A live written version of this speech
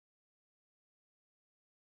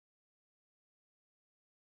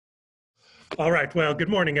All right, well, good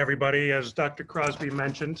morning, everybody. As Dr. Crosby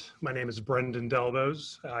mentioned, my name is Brendan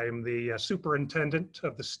Delbos. I am the superintendent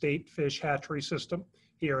of the State Fish Hatchery System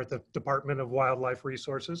here at the Department of Wildlife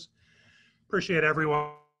Resources. Appreciate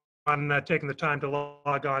everyone taking the time to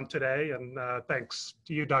log on today, and thanks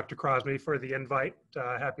to you, Dr. Crosby, for the invite.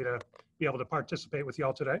 Happy to be able to participate with you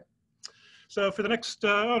all today. So for the next,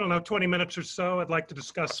 20 minutes or so, I'd like to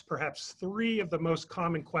discuss perhaps three of the most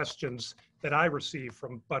common questions that I receive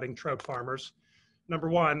from budding trout farmers. Number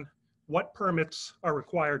one, what permits are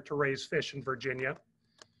required to raise fish in Virginia?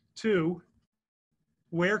 Two,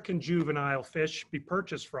 where can juvenile fish be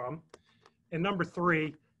purchased from? And number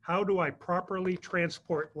three, how do I properly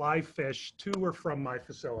transport live fish to or from my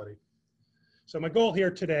facility? So my goal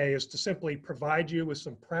here today is to simply provide you with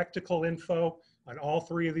some practical info on all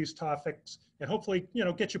three of these topics and hopefully,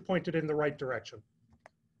 get you pointed in the right direction.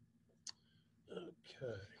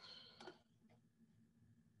 Okay.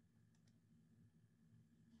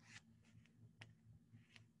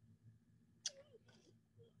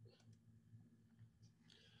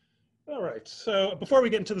 All right, so before we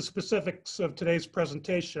get into the specifics of today's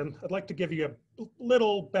presentation, I'd like to give you a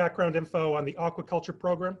little background info on the aquaculture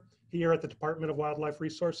program here at the Department of Wildlife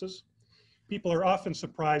Resources. People are often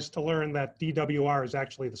surprised to learn that DWR is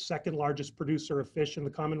actually the second largest producer of fish in the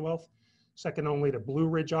Commonwealth, second only to Blue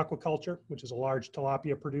Ridge Aquaculture, which is a large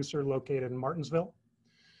tilapia producer located in Martinsville.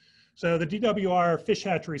 So the DWR fish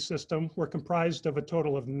hatchery system, we're comprised of a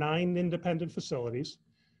total of 9 independent facilities.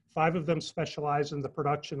 5 of them specialize in the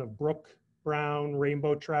production of brook, brown,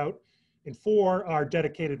 rainbow trout, and 4 are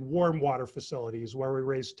dedicated warm water facilities where we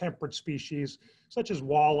raise temperate species such as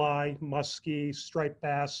walleye, muskie, striped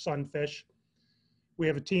bass, sunfish. We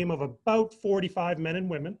have a team of about 45 men and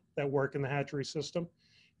women that work in the hatchery system,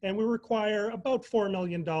 and we require about $4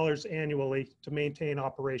 million annually to maintain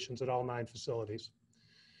operations at all 9 facilities.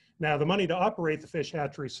 Now, the money to operate the fish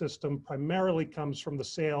hatchery system primarily comes from the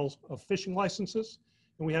sales of fishing licenses,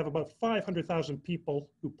 and we have about 500,000 people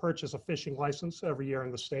who purchase a fishing license every year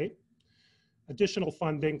in the state. Additional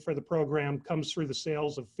funding for the program comes through the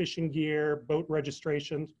sales of fishing gear, boat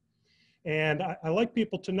registrations. And I like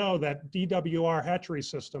people to know that DWR hatchery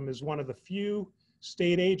system is one of the few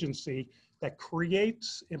state agency that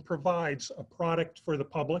creates and provides a product for the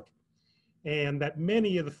public, and that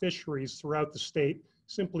many of the fisheries throughout the state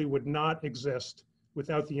simply would not exist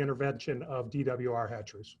without the intervention of DWR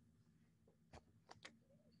hatcheries.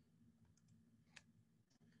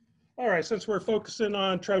 All right, since we're focusing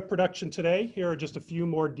on trout production today, here are just a few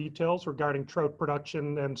more details regarding trout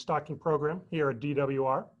production and stocking program here at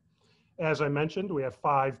DWR. As I mentioned, we have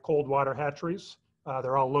 5 cold water hatcheries.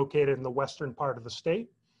 They're all located in the western part of the state.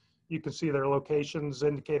 You can see their locations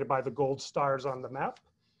indicated by the gold stars on the map,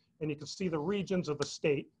 and you can see the regions of the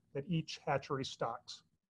state that each hatchery stocks.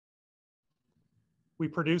 We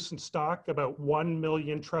produce and stock about 1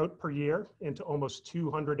 million trout per year into almost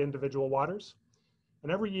 200 individual waters.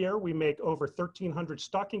 And every year we make over 1,300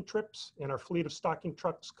 stocking trips, and our fleet of stocking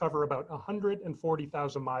trucks cover about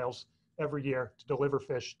 140,000 miles every year to deliver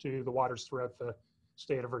fish to the waters throughout the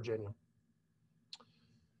state of Virginia.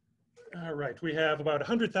 All right, we have about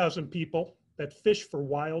 100,000 people that fish for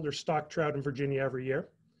wild or stock trout in Virginia every year.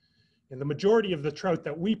 And the majority of the trout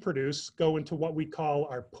that we produce go into what we call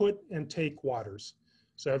our put and take waters.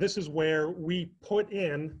 So this is where we put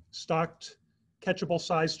in stocked catchable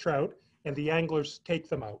size trout and the anglers take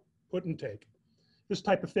them out, put and take. This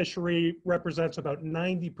type of fishery represents about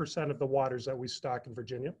 90% of the waters that we stock in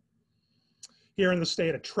Virginia. Here in the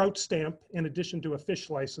state, a trout stamp, in addition to a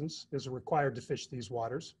fish license, is required to fish these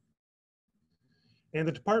waters. And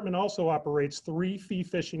the department also operates 3 fee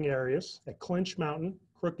fishing areas at Clinch Mountain,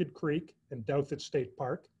 Crooked Creek, and Douthit State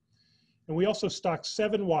Park. And we also stock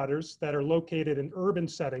 7 waters that are located in urban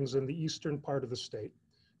settings in the eastern part of the state.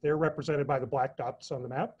 They're represented by the black dots on the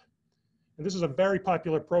map. And this is a very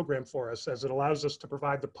popular program for us, as it allows us to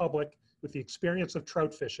provide the public with the experience of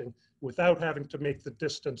trout fishing without having to make the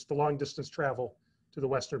long distance travel to the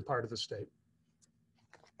western part of the state.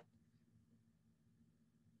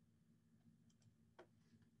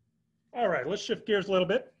 All right, let's shift gears a little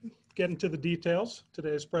bit, get into the details of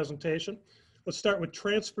today's presentation. Let's start with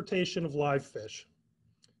transportation of live fish.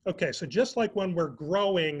 Okay, so just like when we're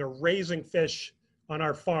growing or raising fish on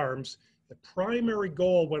our farms, the primary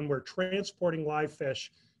goal when we're transporting live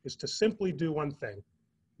fish is to simply do one thing: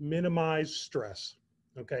 minimize stress.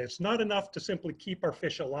 Okay, it's not enough to simply keep our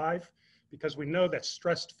fish alive, because we know that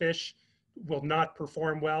stressed fish will not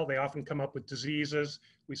perform well. They often come up with diseases.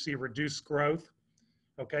 We see reduced growth.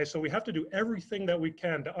 Okay, so we have to do everything that we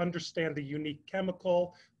can to understand the unique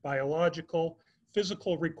chemical, biological,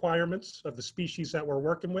 physical requirements of the species that we're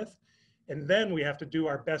working with, And then we have to do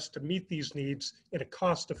our best to meet these needs in a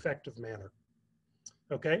cost-effective manner.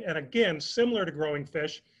 Okay, and again, similar to growing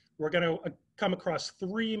fish, we're going to come across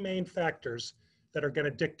three main factors that are going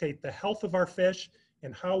to dictate the health of our fish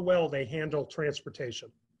and how well they handle transportation.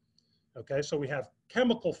 Okay, so we have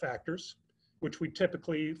chemical factors, which we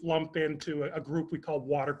typically lump into a group we call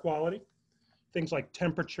water quality. Things like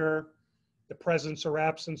temperature, the presence or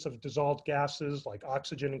absence of dissolved gases like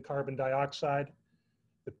oxygen and carbon dioxide,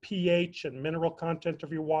 the pH and mineral content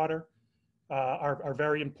of your water are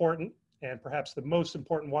very important, and perhaps the most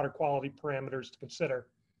important water quality parameters to consider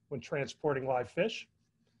when transporting live fish.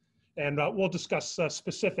 And we'll discuss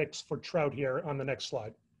specifics for trout here on the next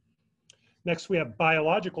slide. Next, we have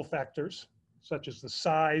biological factors, such as the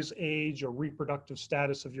size, age, or reproductive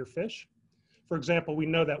status of your fish. For example, we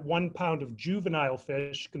know that 1 pound of juvenile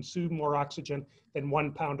fish consume more oxygen than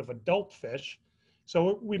 1 pound of adult fish.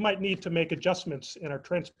 So we might need to make adjustments in our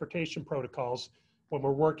transportation protocols when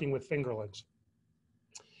we're working with fingerlings.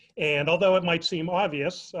 And although it might seem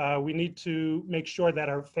obvious, we need to make sure that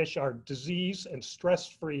our fish are disease and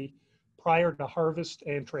stress-free prior to harvest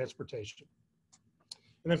and transportation.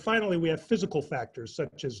 And then finally, we have physical factors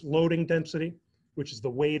such as loading density, which is the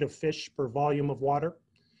weight of fish per volume of water.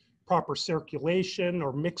 Proper circulation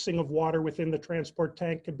or mixing of water within the transport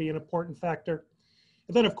tank can be an important factor.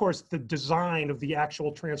 And then, of course, the design of the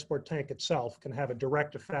actual transport tank itself can have a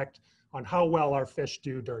direct effect on how well our fish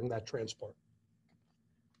do during that transport.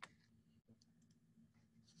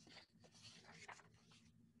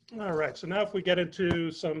 All right, so now if we get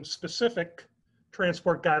into some specific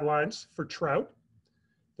transport guidelines for trout,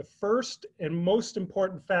 the first and most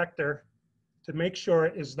important factor to make sure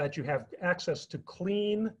is that you have access to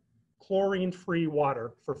clean, chlorine-free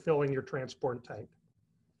water for filling your transport tank.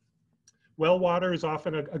 Well water is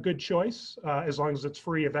often a good choice as long as it's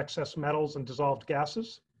free of excess metals and dissolved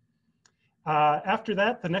gases. After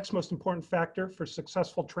that, the next most important factor for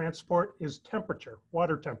successful transport is temperature,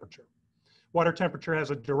 water temperature. Water temperature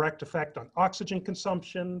has a direct effect on oxygen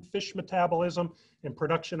consumption, fish metabolism, and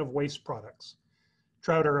production of waste products.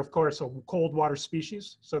 Trout are, of course, a cold water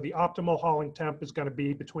species, so the optimal hauling temp is going to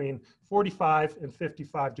be between 45 and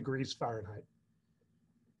 55 degrees Fahrenheit.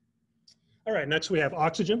 All right, next we have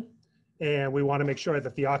oxygen, and we want to make sure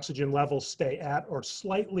that the oxygen levels stay at or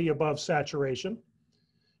slightly above saturation.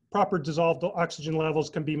 Proper dissolved oxygen levels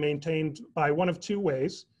can be maintained by one of two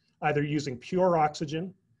ways, either using pure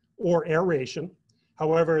oxygen or aeration.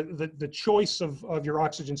 However, the choice of your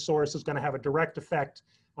oxygen source is going to have a direct effect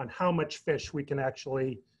on how much fish we can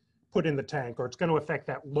actually put in the tank, or it's going to affect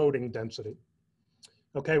that loading density.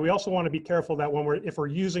 Okay, we also want to be careful that if we're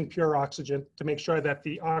using pure oxygen, to make sure that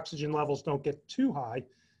the oxygen levels don't get too high,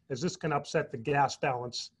 as this can upset the gas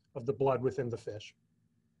balance of the blood within the fish.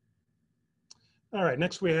 All right,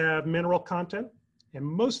 next we have mineral content. And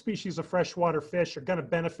most species of freshwater fish are going to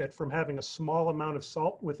benefit from having a small amount of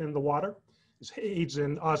salt within the water. This aids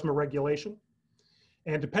in osmoregulation.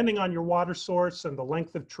 And depending on your water source and the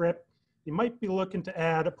length of trip, you might be looking to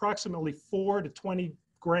add approximately 4 to 20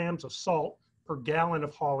 grams of salt per gallon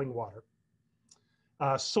of hauling water.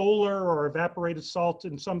 Solar or evaporated salt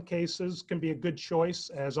in some cases can be a good choice,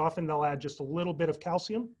 as often they'll add just a little bit of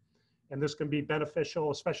calcium. And this can be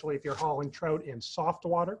beneficial, especially if you're hauling trout in soft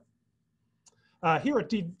water. Here at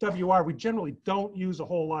DWR, we generally don't use a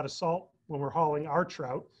whole lot of salt when we're hauling our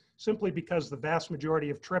trout, simply because the vast majority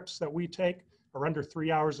of trips that we take are under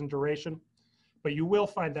 3 hours in duration. But you will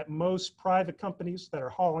find that most private companies that are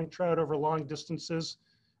hauling trout over long distances,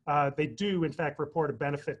 they do in fact report a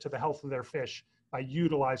benefit to the health of their fish by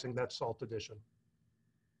utilizing that salt addition.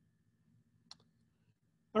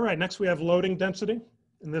 All right, next we have loading density.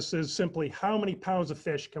 And this is simply how many pounds of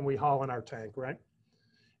fish can we haul in our tank, right?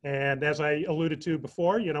 And as I alluded to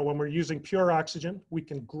before, when we're using pure oxygen, we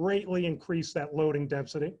can greatly increase that loading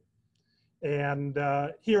density. And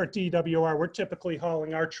here at DWR, we're typically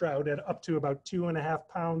hauling our trout at up to about 2.5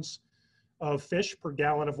 pounds of fish per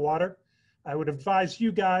gallon of water. I would advise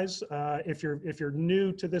you guys, if you're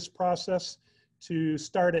new to this process, to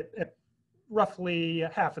start at roughly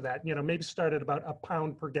half of that. Maybe start at about 1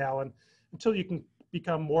 pound per gallon until you can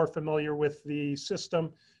become more familiar with the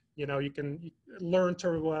system. You can learn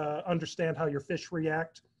to understand how your fish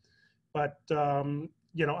react. But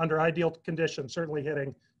under ideal conditions, certainly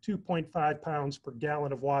hitting 2.5 pounds per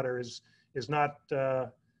gallon of water is not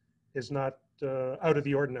out of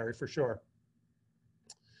the ordinary for sure.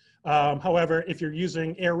 However, if you're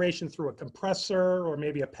using aeration through a compressor or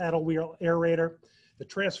maybe a paddle wheel aerator, the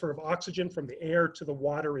transfer of oxygen from the air to the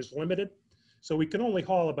water is limited. So we can only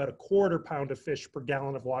haul about 1/4 pound of fish per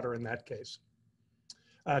gallon of water in that case.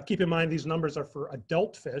 Keep in mind these numbers are for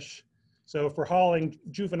adult fish. So if we're hauling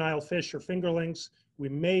juvenile fish or fingerlings, we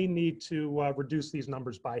may need to reduce these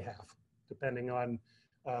numbers by half, depending on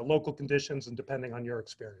local conditions and depending on your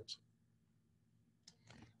experience.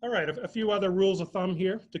 All right, a few other rules of thumb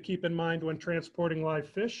here to keep in mind when transporting live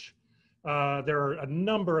fish. There are a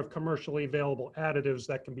number of commercially available additives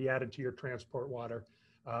that can be added to your transport water.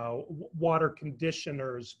 Water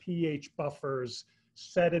conditioners, pH buffers,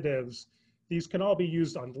 sedatives. These can all be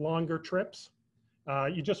used on longer trips.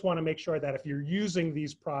 You just want to make sure that if you're using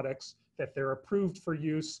these products, that they're approved for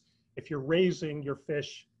use if you're raising your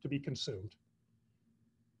fish to be consumed.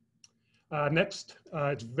 Next,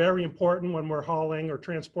 it's very important when we're hauling or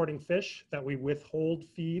transporting fish that we withhold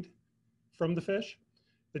feed from the fish.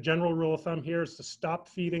 The general rule of thumb here is to stop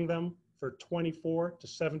feeding them for 24 to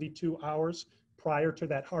 72 hours prior to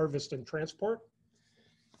that harvest and transport.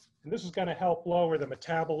 And this is going to help lower the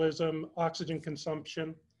metabolism, oxygen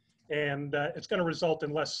consumption, and it's going to result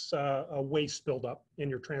in less waste buildup in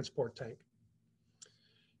your transport tank.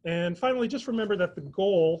 And finally, just remember that the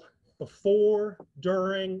goal before,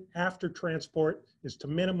 during, after transport is to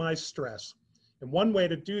minimize stress. And one way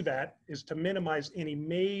to do that is to minimize any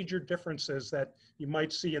major differences that you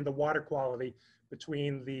might see in the water quality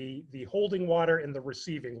between the holding water and the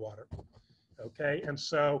receiving water. Okay, and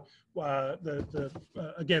so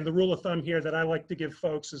again, the rule of thumb here that I like to give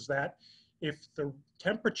folks is that if the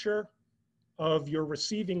temperature of your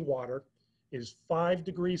receiving water is 5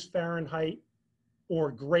 degrees Fahrenheit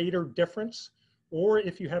or greater difference, or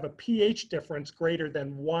if you have a pH difference greater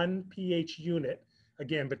than 1 pH unit,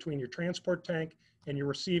 again, between your transport tank and your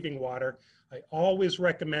receiving water, I always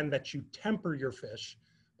recommend that you temper your fish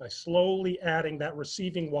by slowly adding that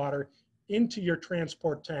receiving water into your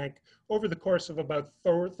transport tank over the course of about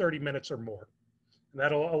 30 minutes or more. And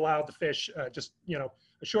that'll allow the fish just,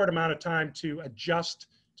 a short amount of time to adjust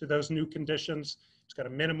to those new conditions. It's going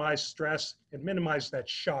to minimize stress and minimize that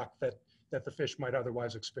shock that the fish might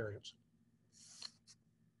otherwise experience.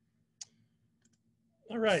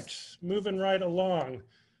 All right, moving right along.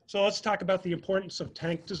 So let's talk about the importance of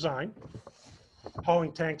tank design.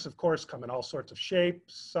 Hauling tanks, of course, come in all sorts of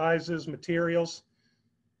shapes, sizes, materials.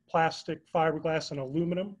 Plastic, fiberglass, and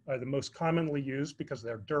aluminum are the most commonly used because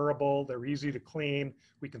they're durable, they're easy to clean.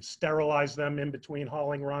 We can sterilize them in between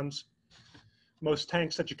hauling runs. Most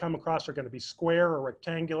tanks that you come across are going to be square or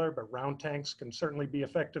rectangular, but round tanks can certainly be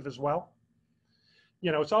effective as well.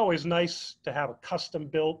 It's always nice to have a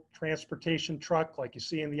custom-built transportation truck like you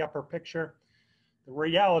see in the upper picture. The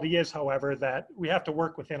reality is, however, that we have to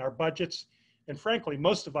work within our budgets, and frankly,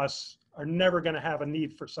 most of us are never going to have a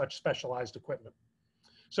need for such specialized equipment.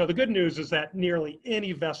 So the good news is that nearly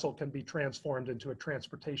any vessel can be transformed into a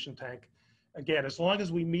transportation tank. Again, as long as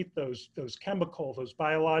we meet those chemical, those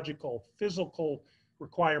biological, physical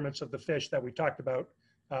requirements of the fish that we talked about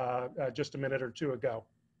just a minute or two ago.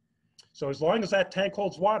 So as long as that tank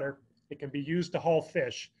holds water, it can be used to haul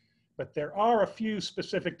fish. But there are a few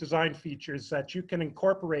specific design features that you can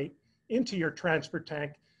incorporate into your transport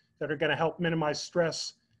tank that are going to help minimize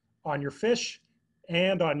stress on your fish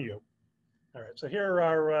and on you. All right, so here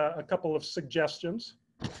are a couple of suggestions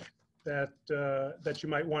that you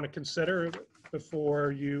might want to consider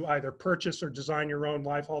before you either purchase or design your own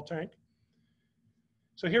live haul tank.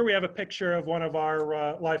 So here we have a picture of one of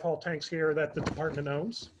our live haul tanks here that the department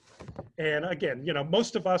owns. And again,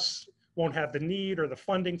 most of us won't have the need or the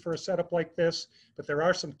funding for a setup like this, but there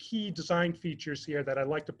are some key design features here that I'd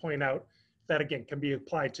like to point out that, again, can be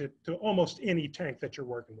applied to almost any tank that you're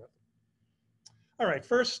working with. All right,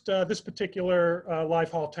 first, this particular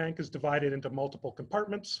live haul tank is divided into multiple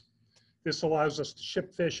compartments. This allows us to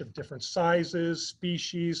ship fish of different sizes,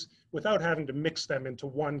 species, without having to mix them into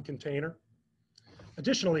one container.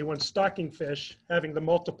 Additionally, when stocking fish, having the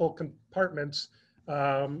multiple compartments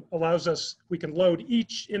allows us, we can load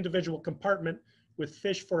each individual compartment with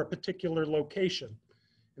fish for a particular location.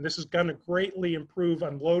 And this is going to greatly improve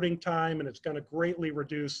unloading time, and it's going to greatly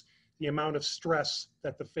reduce the amount of stress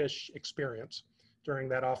that the fish experience during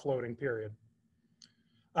that offloading period.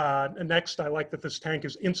 And next, I like that this tank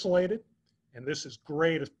is insulated, and this is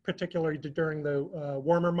great, particularly during the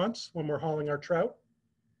warmer months when we're hauling our trout.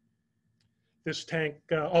 This tank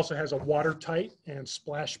also has a watertight and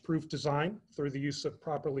splash-proof design through the use of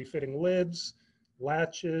properly fitting lids,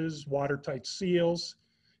 latches, watertight seals.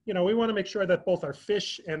 We want to make sure that both our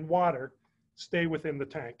fish and water stay within the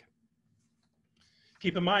tank.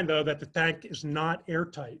 Keep in mind, though, that the tank is not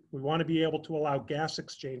airtight. We want to be able to allow gas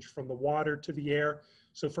exchange from the water to the air.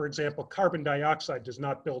 So, for example, carbon dioxide does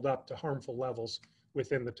not build up to harmful levels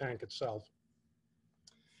within the tank itself.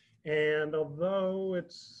 And although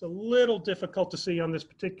it's a little difficult to see on this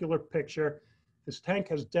particular picture, This tank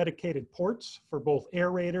has dedicated ports for both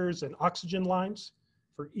aerators and oxygen lines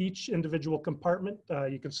for each individual compartment.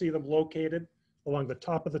 You can see them located along the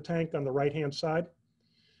top of the tank on the right-hand side.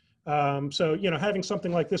 So, having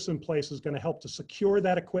something like this in place is going to help to secure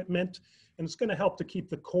that equipment, and it's going to help to keep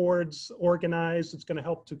the cords organized. It's going to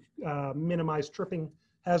help to minimize tripping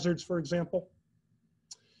hazards, for example.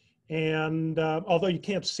 And although you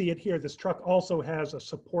can't see it here, this truck also has a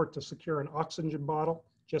support to secure an oxygen bottle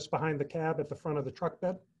just behind the cab at the front of the truck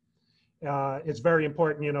bed. It's very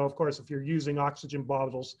important, of course, if you're using oxygen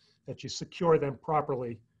bottles, that you secure them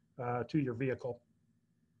properly to your vehicle.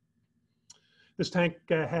 This tank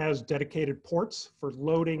has dedicated ports for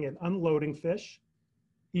loading and unloading fish.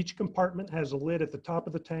 Each compartment has a lid at the top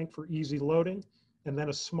of the tank for easy loading, and then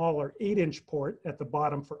a smaller 8-inch port at the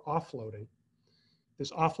bottom for offloading.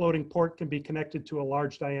 This offloading port can be connected to a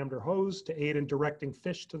large diameter hose to aid in directing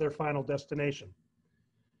fish to their final destination.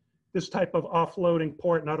 This type of offloading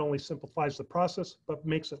port not only simplifies the process, but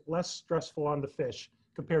makes it less stressful on the fish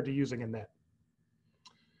compared to using a net.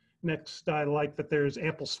 Next, I like that there's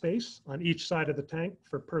ample space on each side of the tank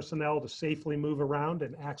for personnel to safely move around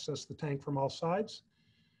and access the tank from all sides.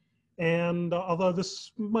 And although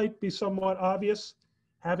this might be somewhat obvious,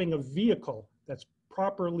 having a vehicle that's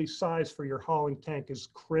properly sized for your hauling tank is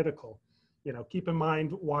critical. Keep in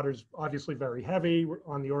mind, water's obviously very heavy,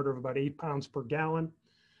 on the order of about 8 pounds per gallon.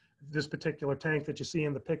 This particular tank that you see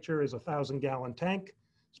in the picture is a 1,000-gallon tank,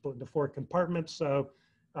 split into 4 compartments. So,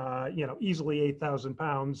 easily 8,000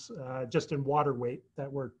 pounds just in water weight that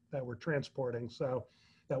we're transporting. So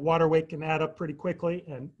that water weight can add up pretty quickly,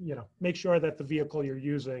 and make sure that the vehicle you're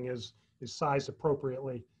using is sized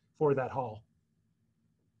appropriately for that haul.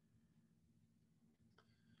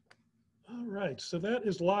 All right, so that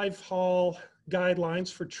is live haul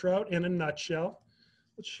guidelines for trout in a nutshell.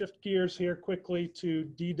 Let's shift gears here quickly to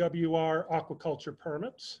DWR aquaculture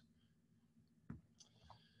permits.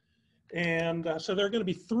 And so there are going to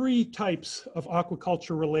be 3 types of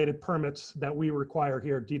aquaculture related permits that we require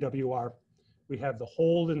here at DWR. We have the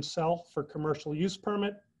hold and sell for commercial use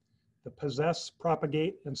permit, the possess,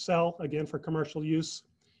 propagate, and sell, again for commercial use.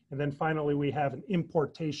 And then finally, we have an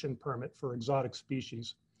importation permit for exotic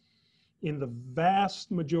species. In the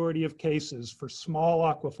vast majority of cases for small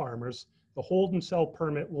aqua farmers, the hold and sell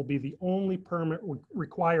permit will be the only permit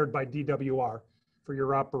required by DWR for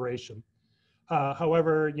your operation.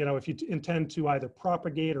 However, if you intend to either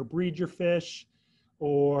propagate or breed your fish,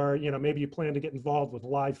 or maybe you plan to get involved with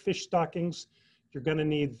live fish stockings, you're going to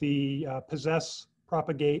need the possess,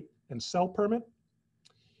 propagate, and sell permit.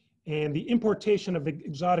 And the importation of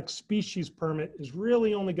exotic species permit is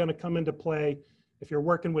really only going to come into play if you're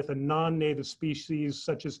working with a non-native species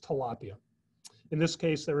such as tilapia. In this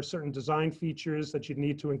case, there are certain design features that you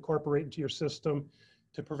need to incorporate into your system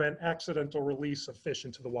to prevent accidental release of fish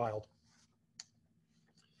into the wild.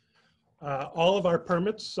 All of our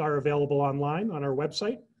permits are available online on our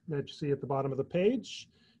website that you see at the bottom of the page.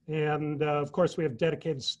 And of course, we have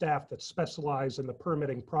dedicated staff that specialize in the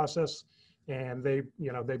permitting process, and they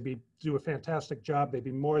do a fantastic job. They'd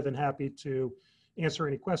be more than happy to answer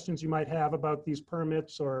any questions you might have about these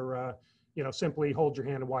permits, or simply hold your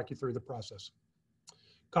hand and walk you through the process.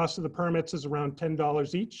 Cost of the permits is around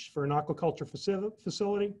 $10 each for an aquaculture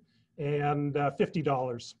facility, and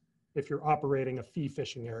 $50 if you're operating a fee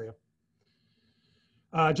fishing area.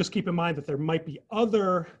 Just keep in mind that there might be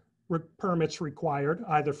other permits required,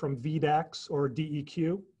 either from VDAX or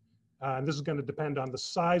DEQ. And this is going to depend on the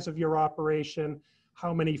size of your operation,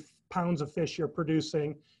 how many pounds of fish you're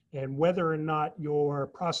producing, and whether or not you're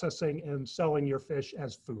processing and selling your fish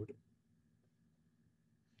as food.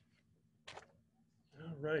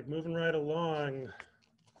 All right, moving right along.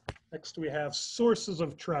 Next, we have sources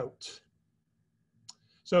of trout.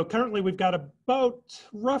 So currently, we've got about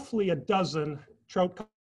roughly a dozen trout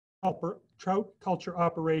culture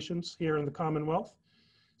operations here in the Commonwealth.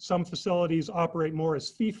 Some facilities operate more as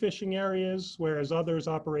fee fishing areas, whereas others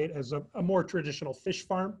operate as a more traditional fish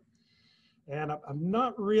farm. And I'm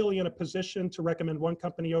not really in a position to recommend one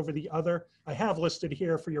company over the other. I have listed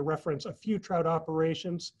here for your reference a few trout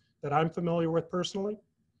operations that I'm familiar with personally.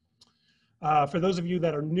 For those of you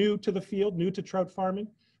that are new to the field, new to trout farming,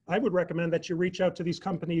 I would recommend that you reach out to these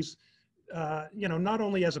companies, not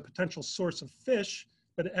only as a potential source of fish,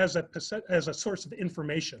 but as a source of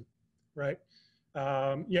information, right?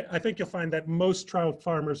 I think you'll find that most trout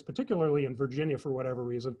farmers, particularly in Virginia for whatever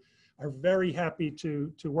reason, are very happy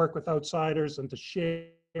to work with outsiders and to share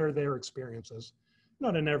their experiences.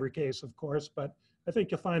 Not in every case, of course, but I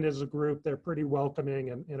think you'll find as a group, they're pretty welcoming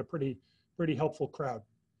and a pretty helpful crowd.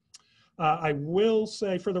 I will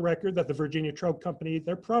say for the record that the Virginia Trout Company,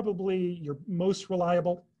 they're probably your most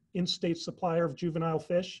reliable in-state supplier of juvenile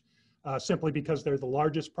fish, simply because they're the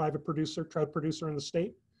largest private producer, trout producer in the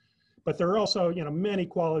state. But there are also, many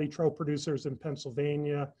quality trout producers in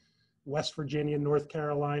Pennsylvania, West Virginia, North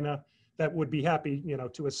Carolina, that would be happy,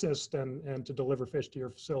 to assist and to deliver fish to your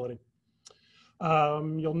facility.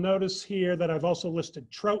 You'll notice here that I've also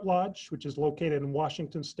listed Trout Lodge, which is located in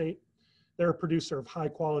Washington State. They're a producer of high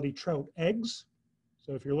quality trout eggs.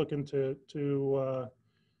 So if you're looking to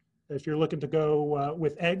go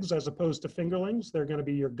with eggs as opposed to fingerlings, they're going to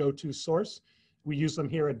be your go-to source. We use them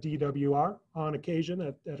here at DWR on occasion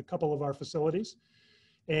at a couple of our facilities.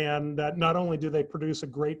 And not only do they produce a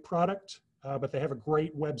great product, but they have a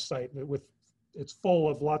great website it's full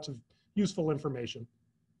of lots of useful information.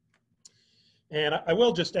 And I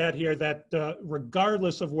will just add here that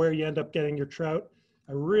regardless of where you end up getting your trout,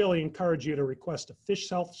 I really encourage you to request a fish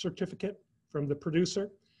health certificate from the producer.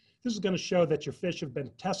 This is going to show that your fish have been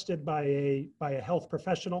tested by a health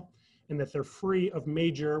professional and that they're free of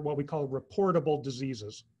major, what we call reportable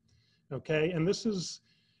diseases. Okay, and this is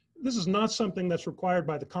not something that's required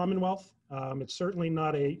by the Commonwealth. It's certainly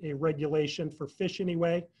not a regulation for fish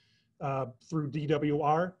anyway through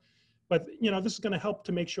DWR. But this is going to help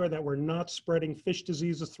to make sure that we're not spreading fish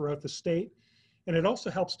diseases throughout the state. And it also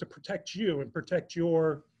helps to protect you and protect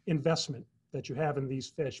your investment that you have in these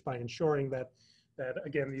fish by ensuring that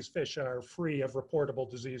again, these fish are free of reportable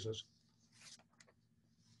diseases.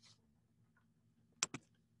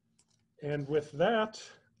 And with that,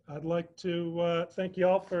 I'd like to thank you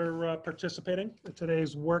all for participating in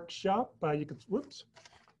today's workshop. You can, whoops,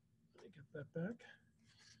 let me get that back.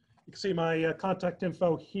 You can see my contact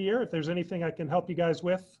info here. If there's anything I can help you guys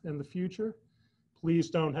with in the future,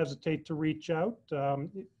 please don't hesitate to reach out.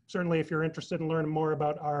 Certainly, if you're interested in learning more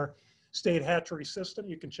about our state hatchery system,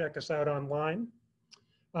 you can check us out online.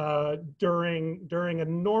 During a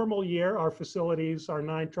normal year, our facilities, our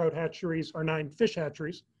 9 trout hatcheries, our 9 fish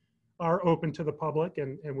hatcheries are open to the public,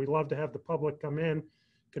 and we love to have the public come in,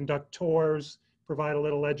 conduct tours, provide a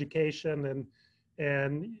little education,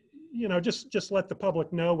 and just let the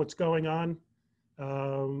public know what's going on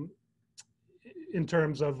in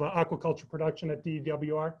terms of aquaculture production at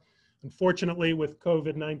DWR. Unfortunately, with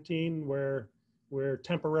COVID-19, we're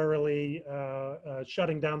temporarily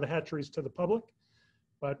shutting down the hatcheries to the public,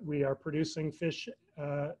 but we are producing fish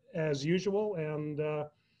as usual, and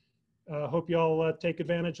hope you all take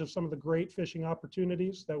advantage of some of the great fishing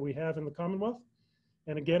opportunities that we have in the Commonwealth.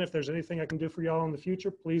 And again, if there's anything I can do for y'all in the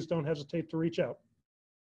future, please don't hesitate to reach out.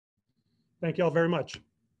 Thank you all very much.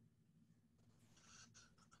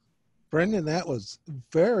 Brendan, that was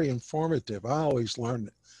very informative. I always learn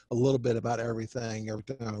a little bit about everything every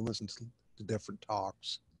time I listen to different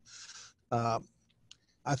talks.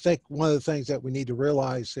 I think one of the things that we need to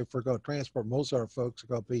realize, if we're going to transport, most of our folks are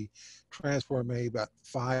going to be transporting maybe about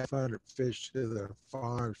 500 fish to their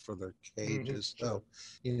farms for their cages. Mm-hmm.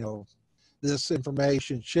 So, this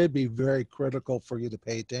information should be very critical for you to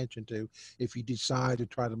pay attention to if you decide to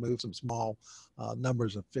try to move some small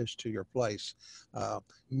numbers of fish to your place.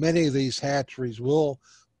 Many of these hatcheries will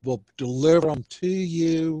deliver them to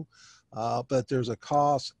you, but there's a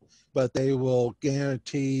cost, but they will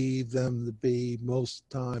guarantee them to be, most of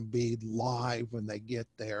the time, be live when they get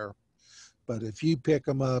there. But if you pick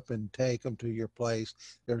them up and take them to your place,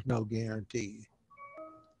 there's no guarantee.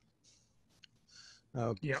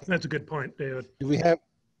 Okay. Yeah, that's a good point, David. Do we have?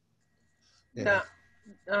 Yeah.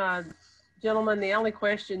 Gentlemen, the only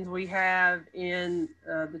questions we have in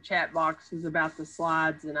the chat box is about the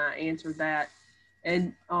slides, and I answered that.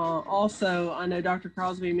 And also, I know Dr.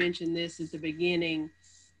 Crosby mentioned this at the beginning.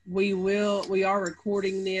 We are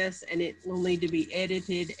recording this, and it will need to be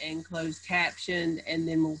edited and closed captioned, and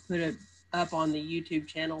then we'll put it up on the YouTube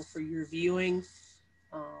channel for your viewing.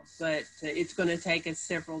 But it's going to take us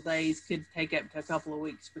several days, could take up to a couple of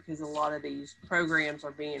weeks, because a lot of these programs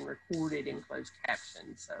are being recorded in closed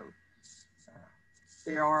caption. So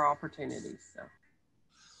there are opportunities. So.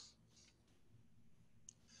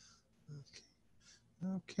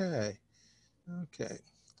 Okay,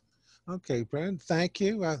 Brandon, thank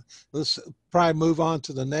you. Let's probably move on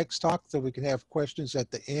to the next talk so we can have questions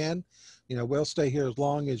at the end. We'll stay here as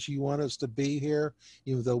long as you want us to be here,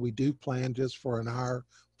 even though we do plan just for an hour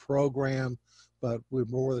program, but we're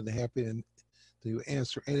more than happy to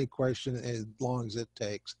answer any question as long as it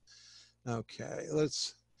takes. Okay,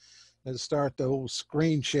 let's start the old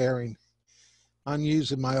screen sharing. I'm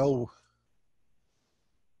using my old,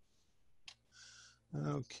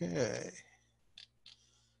 okay.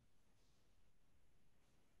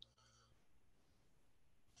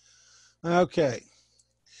 Okay,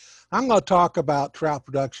 I'm going to talk about trout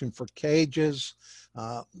production for cages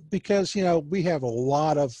because, you know, we have a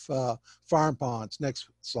lot of farm ponds. Next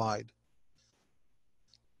slide.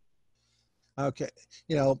 Okay,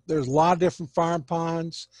 you know, there's a lot of different farm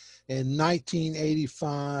ponds. In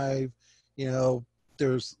 1985, you know,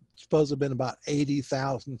 there's supposed to have been about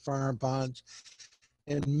 80,000 farm ponds,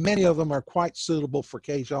 and many of them are quite suitable for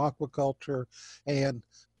cage aquaculture. And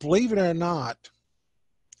believe it or not,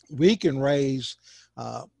 we can raise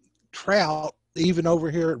trout even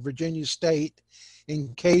over here at Virginia State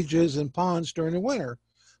in cages and ponds during the winter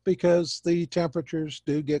because the temperatures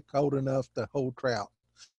do get cold enough to hold trout.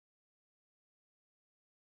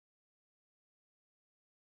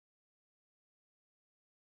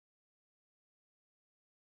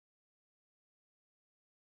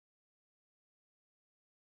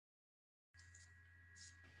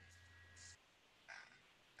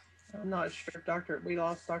 I'm not sure if we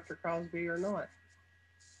lost Dr. Crosby or not.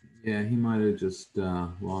 Yeah, he might have just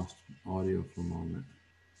lost audio for a moment.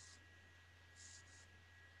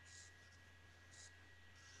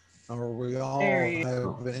 Or we all There he is.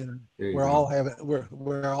 we're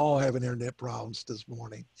all having internet problems this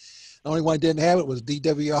morning. The only one didn't have it was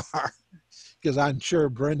DWR because I'm sure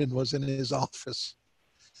Brendan was in his office.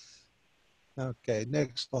 Okay,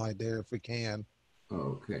 next slide there if we can.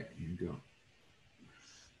 Okay, here you go.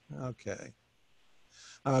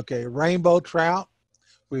 Okay, rainbow trout.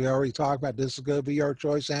 We already talked about this is going to be our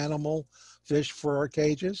choice animal fish for our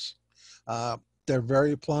cages. They're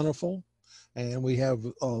very plentiful, and we have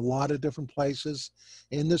a lot of different places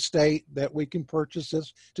in the state that we can purchase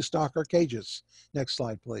this to stock our cages. Next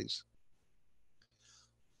slide, please.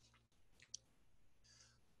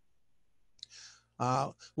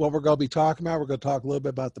 What we're going to be talking about, we're going to talk a little bit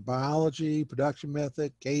about the biology, production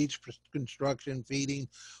method, cage construction, feeding,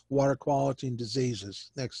 water quality, and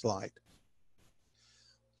diseases. Next slide.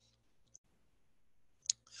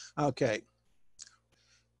 Okay.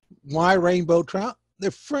 Why rainbow trout?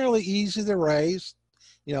 They're fairly easy to raise.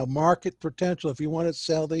 You know, market potential, if you want to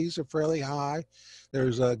sell these, are fairly high.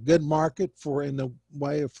 There's a good market for in the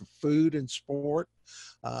way of for food and sport.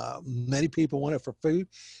 Many people want it for food,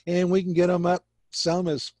 and we can get them up, sell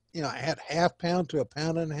them as, you know, at ½ pound to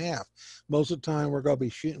 £1.5 pounds. Most of the time, we're going to be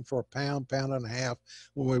shooting for £1.5 pounds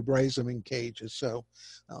when we raise them in cages. So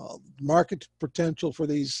market potential for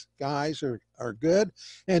these guys are good.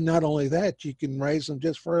 And not only that, you can raise them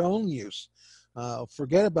just for your own use.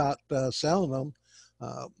 Forget about selling them.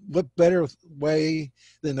 What better way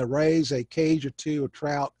than to raise a cage or two of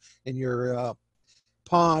trout in your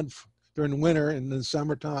pond during the winter, and in the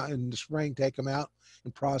summertime, in the spring, take them out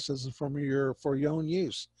and process them for your own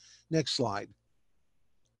use. Next slide.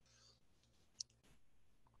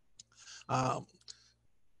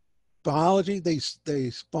 Biology, they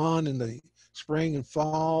spawn in the spring and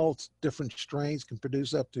fall. Different strains can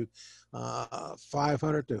produce up to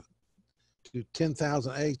 500 to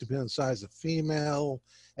 10,000 eggs, depending on the size of the female.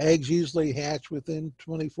 Eggs usually hatch within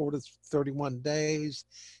 24 to 31 days.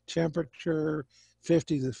 Temperature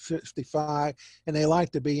 50 to 55, and they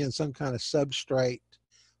like to be in some kind of substrate.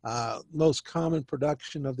 Most common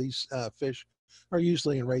production of these fish are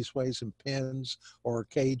usually in raceways and pens or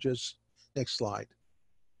cages. Next slide.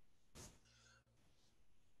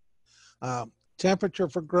 Temperature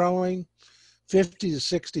for growing, 50 to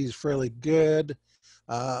 60 is fairly good.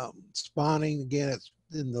 Spawning, again, it's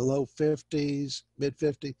in the low 50s, mid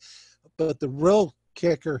 50s. But the real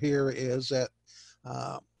kicker here is that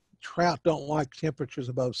trout don't like temperatures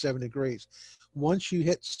above 70 degrees. Once you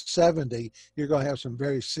hit 70, you're going to have some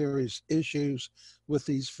very serious issues with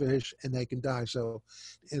these fish, and they can die. So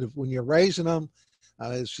when you're raising them,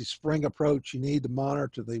 as the spring approach, you need to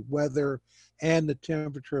monitor the weather and the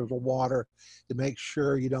temperature of the water to make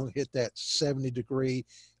sure you don't hit that 70-degree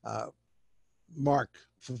mark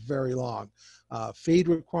for very long. Feed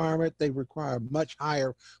requirement, they require a much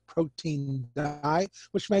higher protein diet,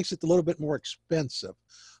 which makes it a little bit more expensive.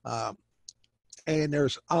 And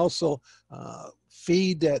there's also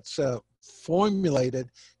feed that's formulated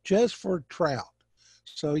just for trout.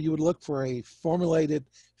 So you would look for a formulated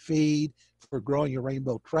feed for growing your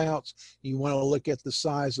rainbow trouts. You want to look at the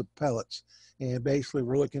size of pellets. And basically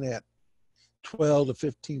we're looking at 12 to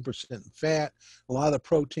 15% fat. A lot of the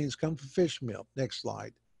proteins come from fish milk. Next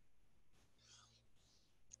slide.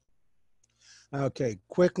 Okay,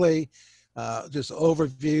 quickly, just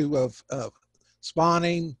overview of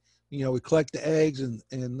spawning. You know, we collect the eggs and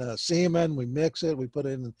semen, we mix it, we put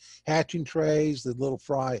it in hatching trays, the little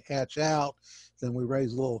fry hatch out, then we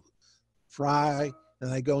raise a little fry, and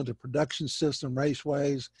they go into production system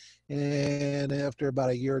raceways, and after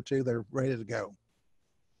about a year or two, they're ready to go.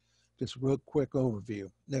 Just a real quick overview.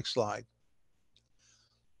 Next slide.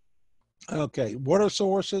 Okay, water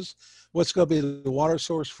sources. What's going to be the water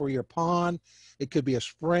source for your pond? It could be a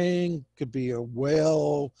spring, could be a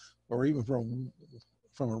well, or even from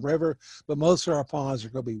a river, but most of our ponds are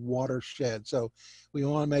going to be watershed. So we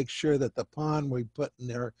want to make sure that the pond we put in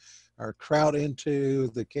there our trout into,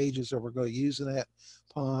 the cages that we're going to use in that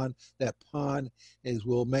pond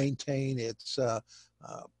will maintain its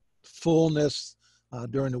fullness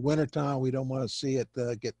during the wintertime. We don't want to see it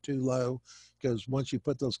get too low, because once you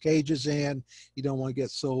put those cages in, you don't want to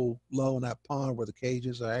get so low in that pond where the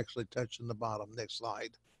cages are actually touching the bottom. Next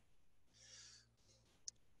slide.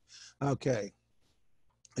 Okay.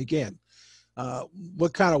 Again,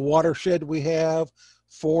 what kind of watershed we have?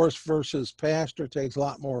 Forest versus pasture takes a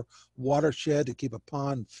lot more watershed to keep a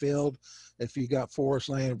pond filled if you got forest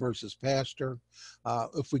land versus pasture.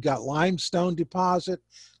 If we got limestone deposit,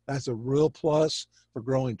 that's a real plus for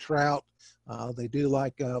growing trout. They do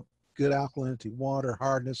like good alkalinity water,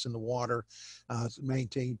 hardness in the water to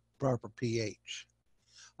maintain proper pH.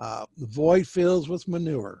 The void fills with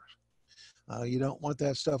manure. You don't want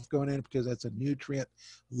that stuff going in because that's a nutrient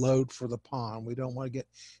load for the pond. We don't want to get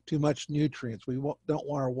too much nutrients. We don't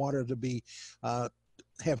want our water to be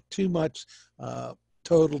have too much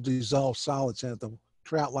total dissolved solids in it. The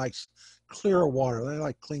trout likes clear water. They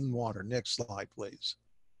like clean water. Next slide, please.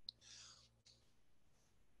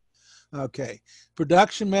 Okay,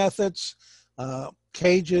 production methods,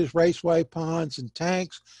 cages, raceway ponds, and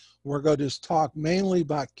tanks. We're going to just talk mainly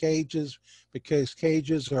about cages because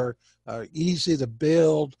cages are easy to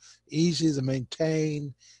build, easy to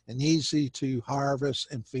maintain, and easy to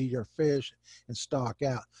harvest and feed your fish and stock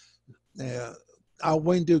out. I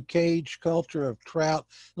wouldn't do cage culture of trout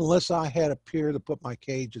unless I had a pier to put my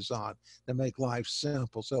cages on to make life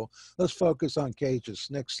simple. So let's focus on cages.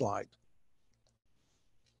 Next slide.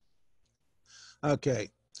 Okay,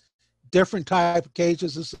 different type of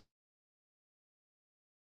cages. This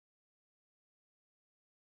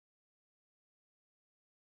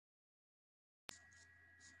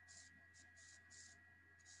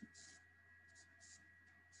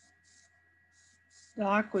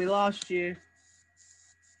Doc, we lost you.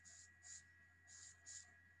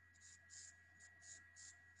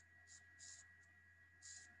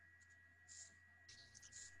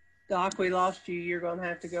 Doc, we lost you. You're going to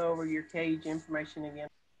have to go over your cage information again.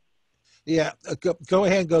 Yeah, go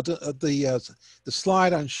ahead and go to the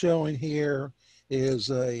slide I'm showing here is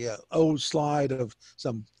a old slide of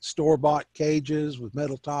some store-bought cages with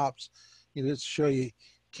metal tops. You know, just to show you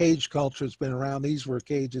cage culture has been around. These were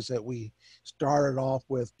cages that we started off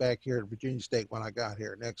with back here at Virginia State when I got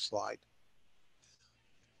here. Next slide.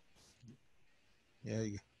 Yeah,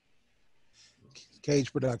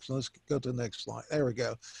 cage production. Let's go to the next slide. There we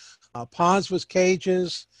go. Ponds with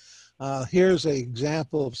cages. Here's an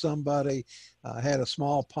example of somebody had a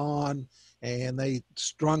small pond and they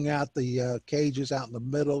strung out the cages out in the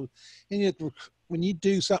middle. And when you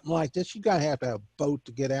do something like this, you gotta have a boat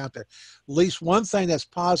to get out there. At least one thing that's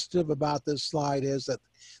positive about this slide is that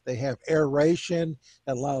they have aeration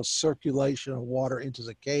that allows circulation of water into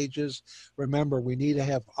the cages. Remember, we need to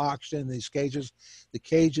have oxygen in these cages. The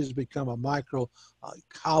cages become a micro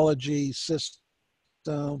ecology system.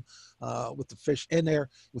 With the fish in there,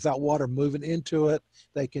 without water moving into it,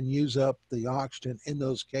 they can use up the oxygen in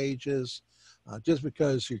those cages. Just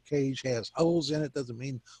because your cage has holes in it doesn't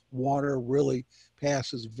mean water really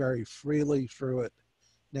passes very freely through it.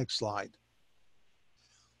 Next slide.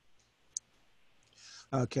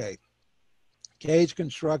 Okay, cage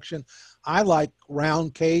construction. I like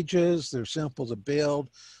round cages. They're simple to build.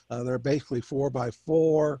 They're basically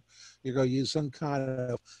 4x4. You're going to use some kind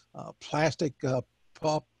of plastic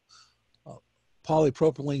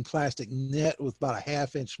polypropylene plastic net with about a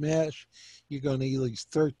 1/2-inch mesh. You're going to need at least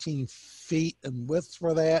 13 feet in width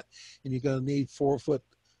for that, and you're going to need 4 foot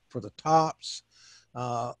for the tops.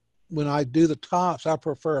 When I do the tops, I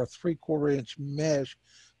prefer a 3/4 inch mesh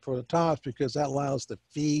for the tops because that allows the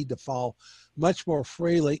feed to fall much more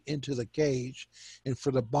freely into the cage. And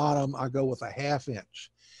for the bottom, I go with a 1/2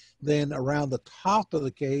 inch. Then around the top of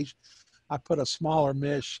the cage, I put a smaller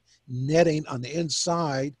mesh netting on the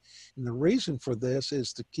inside. And the reason for this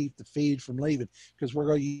is to keep the feed from leaving, because we're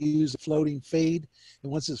going to use a floating feed.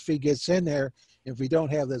 And once this feed gets in there, if we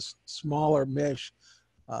don't have this smaller mesh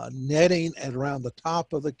netting at around the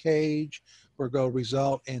top of the cage, we're going to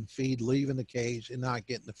result in feed leaving the cage and not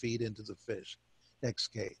getting the feed into the fish. Next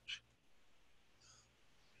cage.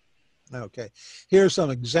 Okay, here's some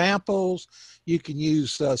examples. You can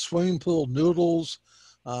use swimming pool noodles,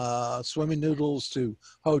 swimming noodles to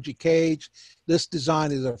hold your cage. This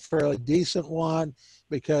design is a fairly decent one.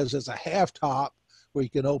 because it's a half top where you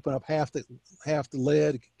can open up half the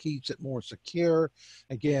lid. It keeps it more secure.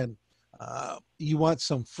 Again, you want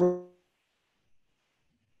some fruit.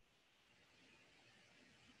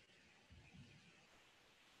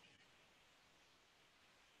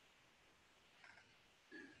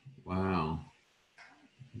 Wow.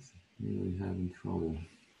 He's really having trouble.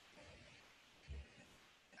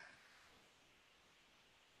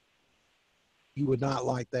 You would not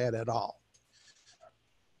like that at all.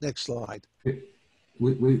 Next slide.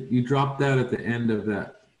 You dropped that at the end of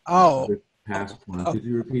that. Oh, the past one. Could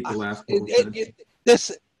you repeat the last couple sentences?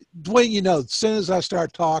 This, Dwayne, you know, as soon as I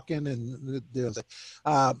start talking and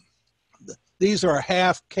these are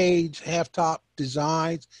half cage, half top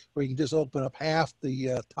designs where you can just open up half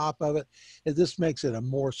the top of it. And this makes it a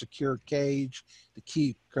more secure cage to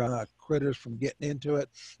keep critters from getting into it.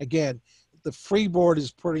 Again, the freeboard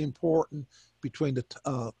is pretty important between the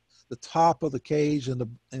top of the cage and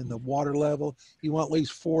the water level. You want at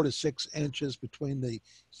least 4 to 6 inches between the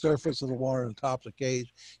surface of the water and the top of the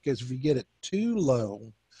cage, because if you get it too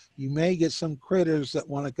low, you may get some critters that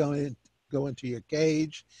want to go into your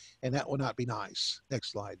cage, and that will not be nice.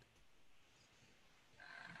 Next slide.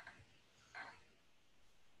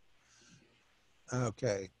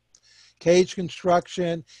 Okay. Cage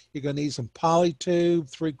construction, you're going to need some poly tube,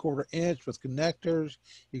 3/4 inch with connectors.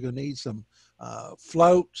 You're going to need some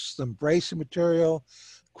floats, some bracing material,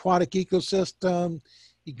 aquatic ecosystem.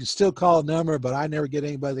 You can still call a number, but I never get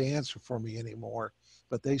anybody to answer for me anymore.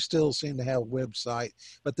 But they still seem to have a website.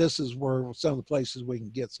 But this is where some of the places we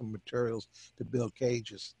can get some materials to build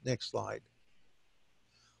cages. Next slide.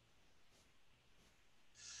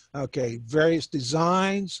 Okay, various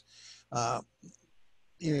designs.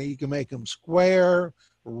 You know, you can make them square,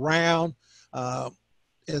 round.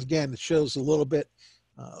 Again, it shows a little bit.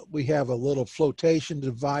 We have a little flotation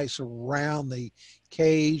device around the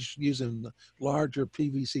cage using larger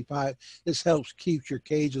PVC pipe. This helps keep your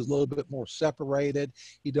cages a little bit more separated.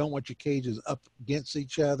 You don't want your cages up against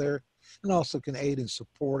each other, and also can aid in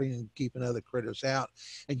supporting and keeping other critters out.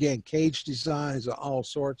 Again, cage designs are all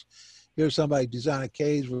sorts. Here's somebody design a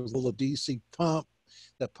cage with a little DC pump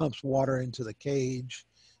that pumps water into the cage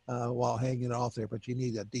while hanging it off there, but you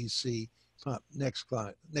need a DC pump. Next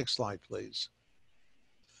slide, please.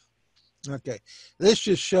 Okay, this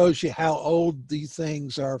just shows you how old these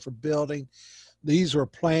things are for building. These are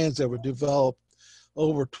plans that were developed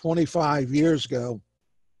over 25 years ago,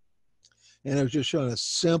 and it was just showing a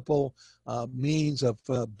simple means of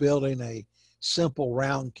building a simple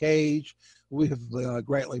round cage. We have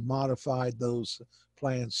greatly modified those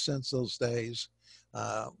plans since those days,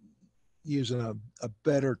 using a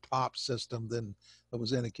better top system than that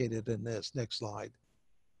was indicated in this. Next slide.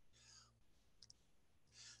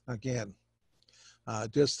 Again,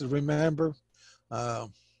 just to remember, you're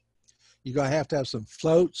going to have some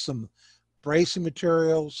floats, some bracing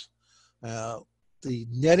materials. The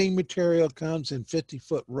netting material comes in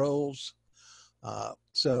 50-foot rolls.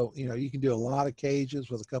 So, you know, you can do a lot of cages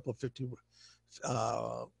with a couple of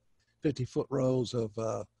 50-foot rolls of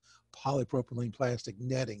polypropylene plastic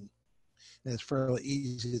netting. And it's fairly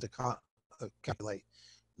easy to calculate.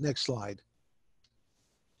 Next slide.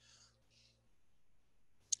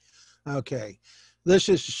 Okay, this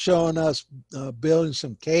is showing us building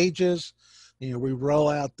some cages. You know, we roll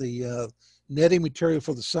out the netting material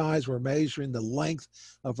for the sides. We're measuring the length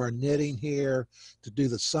of our netting here to do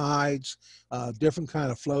the sides. Different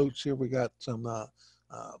kind of floats here. We got some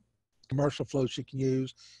commercial floats you can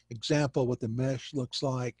use. Example what the mesh looks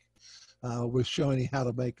like. We're showing you how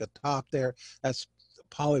to make a top there. That's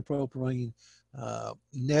polypropylene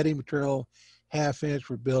netting material, 1/2 inch.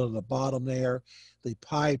 We're building the bottom there. The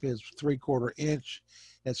pipe is 3/4 inch.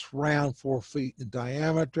 It's round, 4 feet in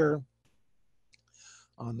diameter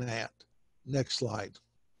on that. Next slide.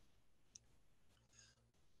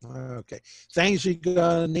 Okay, things you're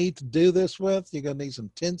gonna need to do this with. You're gonna need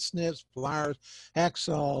some tin snips, pliers,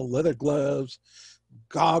 hacksaw, leather gloves,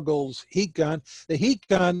 goggles, heat gun. The heat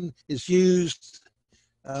gun is used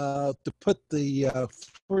to put the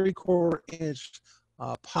 3/4 inch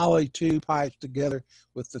poly tube pipes together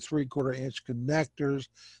with the 3/4 inch connectors.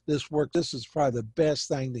 This is probably the best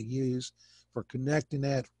thing to use for connecting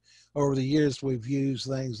that. Over the years, we've used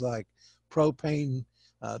things like propane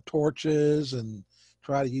torches and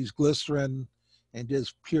try to use glycerin and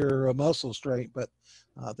just pure muscle strength. But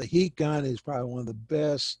the heat gun is probably one of the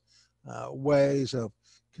best ways of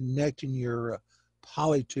connecting your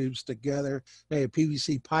poly tubes together. Maybe a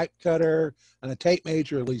PVC pipe cutter and a tape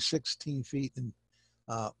measure at least 16 feet in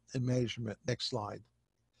measurement. Next slide.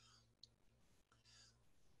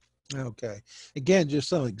 Okay, again, just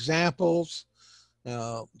some examples.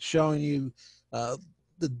 showing you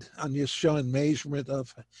I'm just showing measurement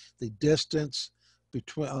of the distance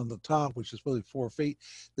between on the top, which is really 4 feet.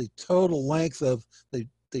 The total length of the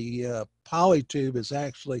polytube is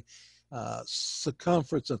actually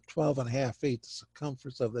circumference of 12.5 feet. The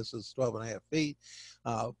circumference of this is 12.5 feet.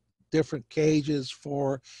 Different cages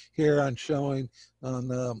for here I'm showing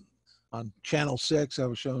on channel 6, I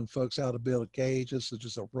was showing folks how to build a cage. This is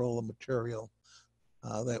just a roll of material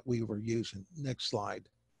that we were using. Next slide.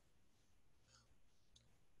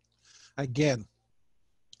 Again,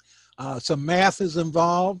 some math is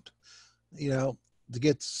involved, to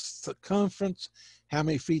get circumference, how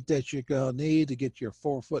many feet that you're going to need to get your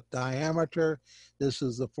 4-foot diameter. This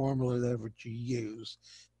is the formula that you use,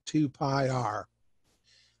 2 pi r,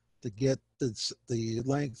 to get the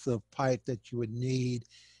length of pipe that you would need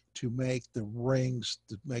to make the rings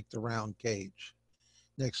to make the round cage.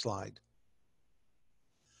 Next slide.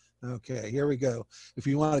 Okay, here we go. If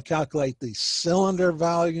you want to calculate the cylinder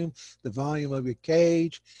volume, the volume of your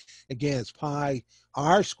cage, again, it's pi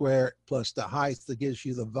r squared plus the height that gives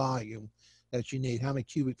you the volume that you need, how many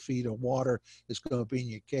cubic feet of water is going to be in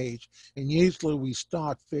your cage. And usually we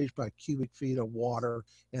stock fish by cubic feet of water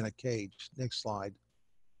in a cage. Next slide.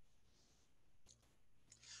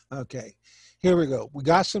 Okay, here we go. We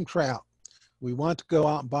got some trout. We want to go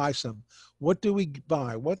out and buy some. What do we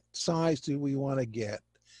buy? What size do we want to get?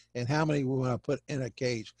 And how many we want to put in a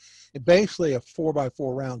cage? And basically a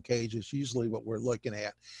 4x4 round cage is usually what we're looking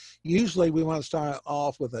at. Usually we want to start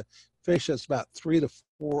off with a fish that's about 3 to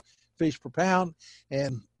 4 fish per pound.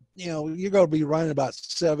 And you're going to be running about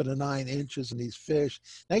 7 to 9 inches in these fish.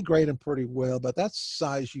 They grade them pretty well, but that's the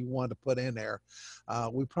size you want to put in there.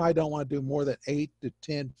 We probably don't want to do more than 8 to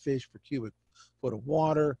 10 fish per cubic foot of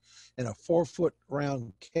water. In a 4-foot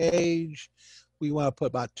round cage, we want to put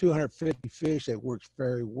about 250 fish. That works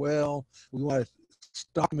very well. We want to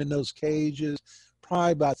stock them in those cages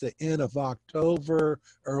probably about the end of October,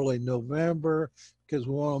 early November, because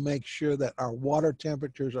we want to make sure that our water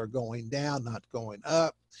temperatures are going down, not going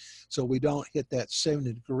up, so we don't hit that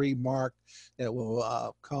 70-degree mark that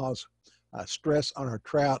will cause stress on our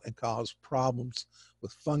trout and cause problems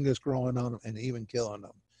with fungus growing on them and even killing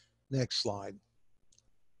them. Next slide.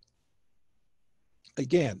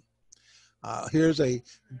 Again, here's a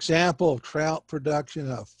example of trout production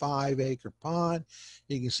in a 5-acre pond.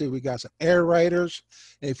 You can see we got some aerators.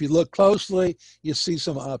 And if you look closely, you see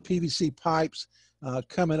some PVC pipes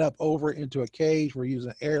coming up over into a cage. We're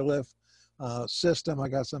using an airlift system. I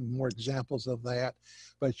got some more examples of that.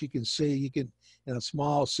 But you can see, in a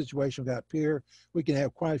small situation we got up here, we can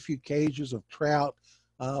have quite a few cages of trout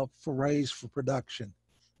for raised for production.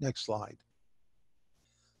 Next slide.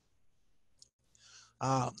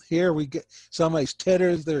 Here we get some of these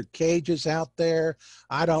titters, there are cages out there.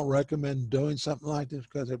 I don't recommend doing something like this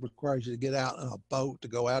because it requires you to get out on a boat to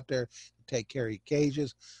go out there and take care of your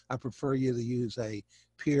cages. I prefer you to use a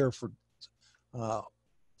pier for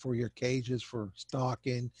your cages for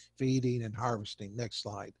stocking, feeding, and harvesting. Next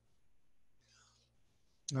slide.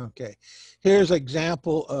 Okay, here's an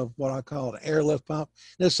example of what I call an airlift pump.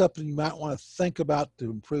 This is something you might want to think about to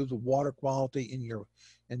improve the water quality in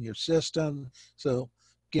your system. So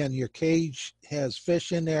again, your cage has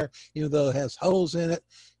fish in there, even though it has holes in it.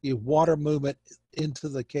 Your water movement into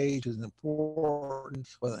the cage is important.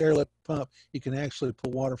 With an airlift pump, you can actually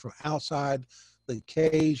pull water from outside the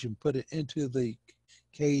cage and put it into the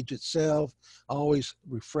cage itself, always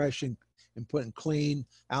refreshing and putting clean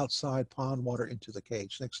outside pond water into the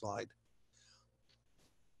cage. Next slide.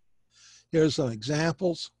 Here's some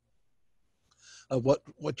examples of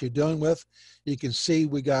what you're doing with. You can see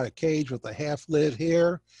we got a cage with a half lid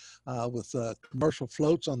here with commercial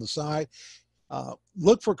floats on the side.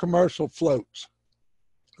 Look for commercial floats.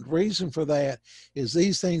 The reason for that is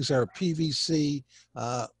these things are PVC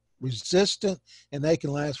resistant and they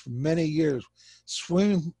can last for many years.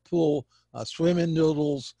 Swimming pool, swimming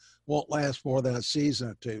noodles won't last more than a season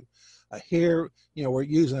or two. Here, we're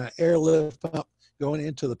using an airlift pump going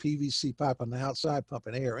into the PVC pipe on the outside,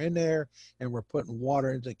 pumping air in there, and we're putting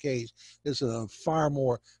water into the cage. This is a far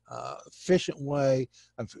more efficient way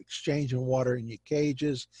of exchanging water in your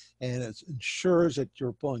cages, and it ensures that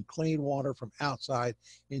you're pulling clean water from outside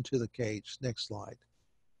into the cage. Next slide.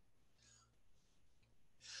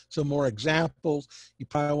 Some more examples. You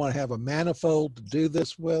probably want to have a manifold to do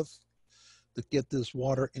this with, to get this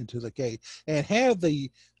water into the cage, and have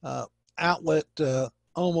the outlet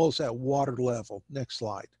almost at water level. Next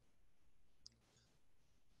slide.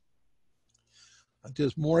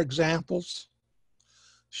 Just more examples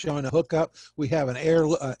showing a hookup. We have an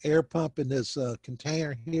air pump in this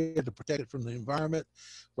container here to protect it from the environment.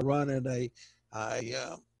 We're running a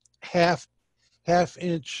a half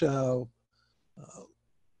inch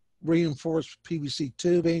reinforced PVC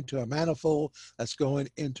tubing to a manifold that's going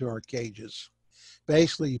into our cages.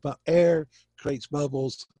 Basically, you pump air, creates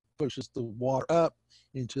bubbles, pushes the water up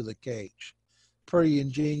into the cage. Pretty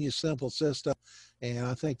ingenious, simple system, and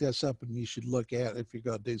I think that's something you should look at if you're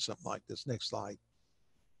going to do something like this. Next slide.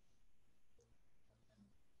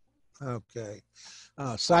 Okay.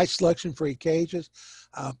 Site selection for your cages.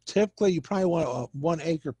 Typically, you probably want a 1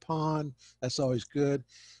 acre pond. That's always good.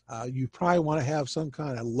 You probably want to have some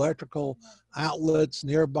kind of electrical outlets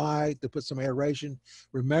nearby to put some aeration.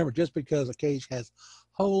 Remember, just because a cage has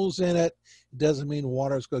holes in it, doesn't mean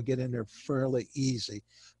water is going to get in there fairly easy.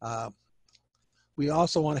 We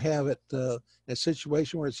also want to have it in a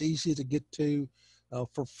situation where it's easy to get to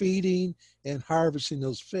for feeding and harvesting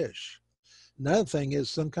those fish. Another thing is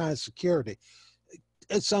some kind of security.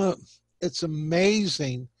 It's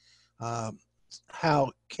amazing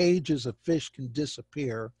how cages of fish can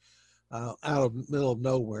disappear out of the middle of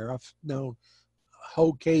nowhere. I've known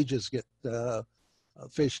whole cages get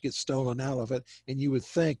fish get stolen out of it, and you would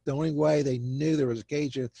think the only way they knew there was a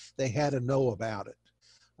cage, they had to know about it.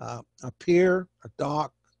 A pier, a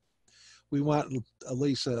dock, we want at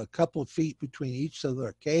least a couple of feet between each of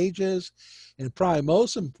the cages, and probably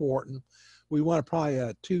most important, we want probably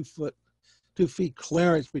a 2 feet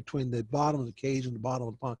clearance between the bottom of the cage and the bottom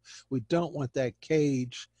of the pond. We don't want that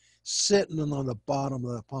cage sitting on the bottom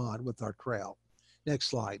of the pond with our trout. Next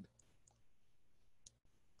slide.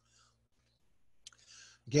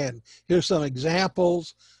 Again, here's some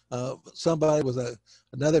examples of somebody with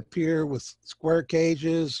another pier with square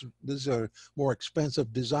cages. These are more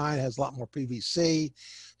expensive design, has a lot more PVC.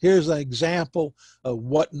 Here's an example of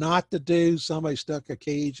what not to do. Somebody stuck a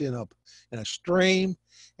cage in a stream,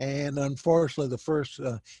 and unfortunately the first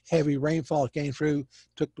heavy rainfall came through,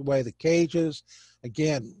 took away the cages.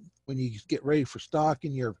 Again, when you get ready for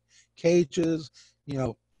stocking your cages, you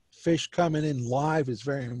know, fish coming in live is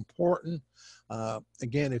very important.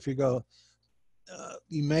 Again, if you go,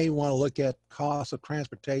 you may want to look at cost of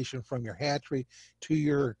transportation from your hatchery to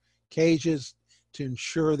your cages to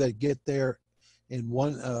ensure they get there in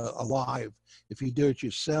one alive. If you do it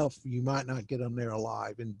yourself, you might not get them there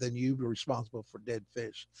alive, and then you're responsible for dead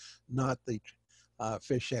fish, not the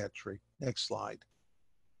fish hatchery. Next slide.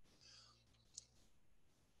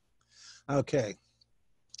 Okay,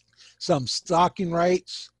 some stocking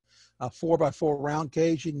rates. 4x4 round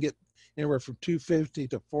cage, you can get anywhere from 250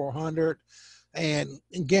 to 400. And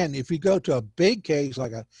again, if you go to a big cage,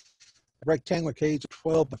 like a rectangular cage,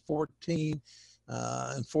 12 by 14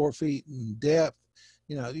 and 4 feet in depth,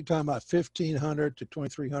 you know, you're talking about 1,500 to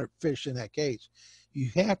 2,300 fish in that cage. You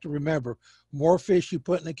have to remember, more fish you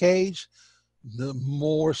put in a cage, the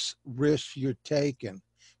more risk you're taking,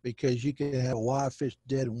 because you can have a lot of fish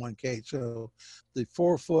dead in one cage. So the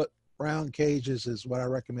 4-foot round cages is what I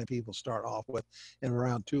recommend people start off with, and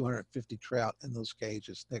around 250 trout in those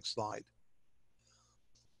cages. Next slide.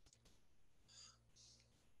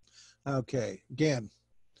 Okay, again,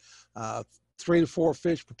 3 to 4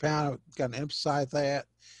 fish per pound. I've got to emphasize that.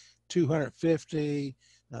 250,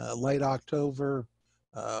 late October.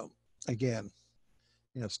 Again,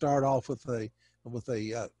 you know, start off with a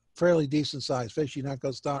fairly decent sized fish. You're not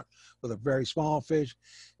going to start with a very small fish.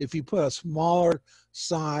 If you put a smaller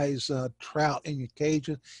size trout in your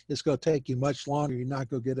cages, it's going to take you much longer. You're not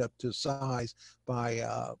going to get up to size by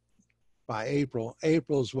April.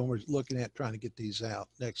 April is when we're looking at trying to get these out.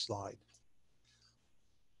 Next slide.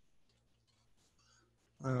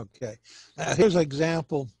 Okay, here's an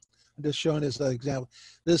example. I'm just showing this example.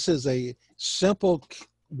 This is a simple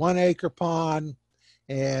 1 acre pond,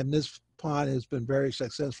 and this pond has been very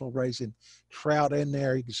successful raising trout in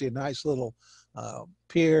there. You can see a nice little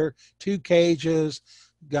pier, 2 cages,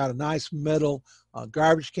 got a nice middle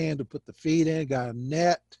garbage can to put the feed in, got a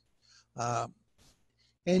net,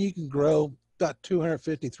 and you can grow about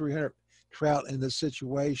 250, 300 trout in this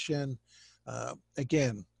situation.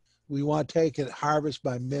 Again, we want to take it harvest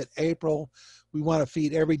by mid-April. We want to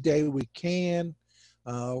feed every day we can.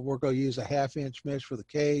 We're going to use a 1/2 inch mesh for the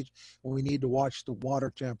cage, and we need to watch the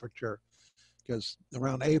water temperature, because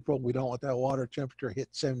around April, we don't want that water temperature hit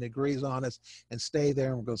 70 degrees on us and stay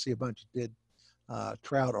there, and we're going to see a bunch of dead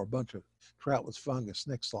trout or a bunch of trout with fungus.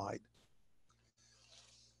 Next slide.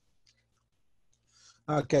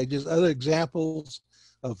 Okay, just other examples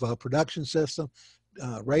of production system.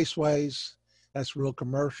 Raceways, that's real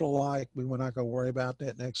commercial-like. We're not going to worry about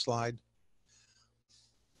that. Next slide.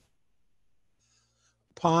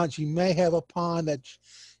 Ponds, you may have a pond that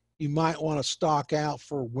you might want to stock out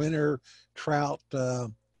for winter trout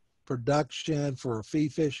production for a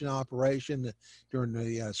feed fishing operation during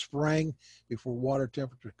the spring before water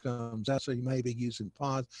temperature comes out. So you may be using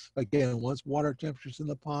ponds. Again, once water temperatures in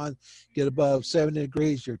the pond get above 70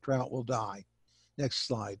 degrees, your trout will die. Next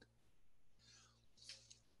slide.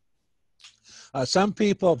 Some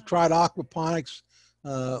people have tried aquaponics,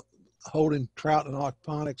 holding trout in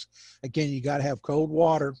aquaponics. Again, you got to have cold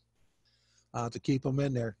water to keep them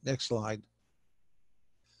in there. Next slide.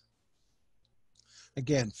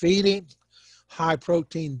 Again, feeding, high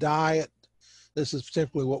protein diet. This is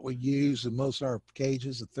typically what we use in most of our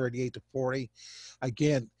cages at 38 to 40.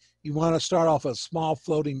 Again, you want to start off a small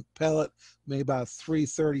floating pellet, maybe about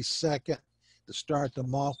 3/32 to start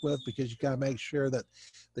them off with, because you got to make sure that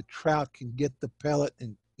the trout can get the pellet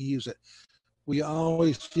and use it. We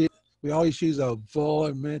always use a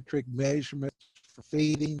volumetric measurement for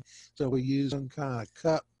feeding, so we use some kind of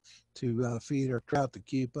cup to feed our trout to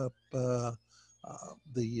keep up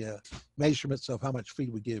the measurements of how much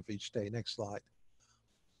feed we give each day. Next slide.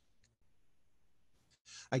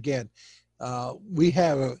 Again, we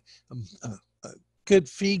have a good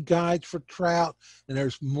feed guides for trout, and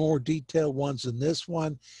there's more detailed ones than this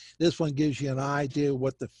one. This one gives you an idea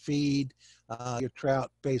what to feed your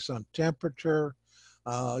trout based on temperature.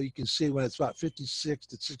 You can see when it's about 56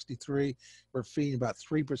 to 63, we're feeding about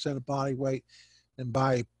 3% of body weight. And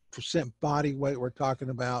by percent body weight, we're talking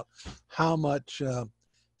about how much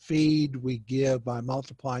feed we give by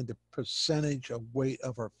multiplying the percentage of weight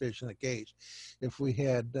of our fish in a cage. If we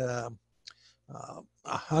had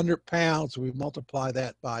 100 pounds, we multiply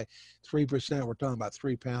that by 3%, we're talking about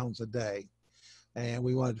 3 pounds a day. And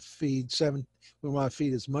we want to feed we want to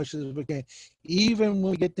feed as much as we can. Even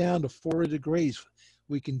when we get down to 40 degrees,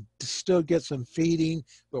 we can still get some feeding,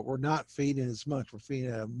 but we're not feeding as much. We're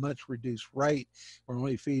feeding at a much reduced rate. We're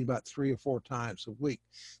only feeding about 3 or 4 times a week.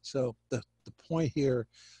 So the point here,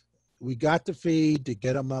 we got to feed to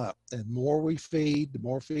get them up. And the more we feed, the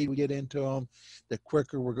more feed we get into them, the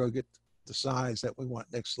quicker we're going to get the size that we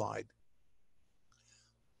want. Next slide.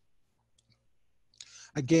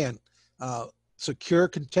 Again, secure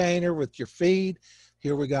container with your feed.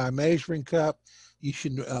 Here we got a measuring cup. You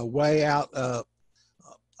should weigh out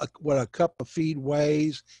what a cup of feed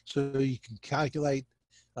weighs, so you can calculate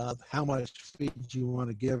how much feed you want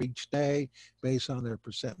to give each day based on their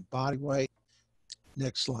percent body weight.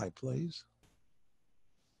 Next slide, please.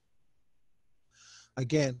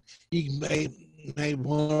 Again, you may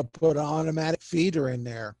want to put an automatic feeder in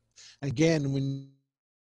there. Again, when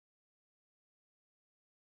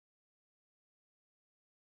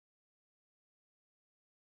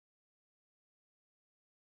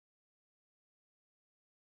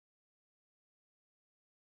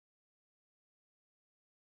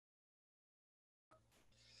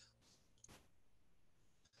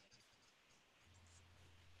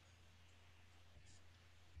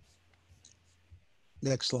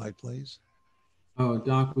next slide, please. Oh,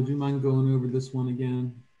 Doc, would you mind going over this one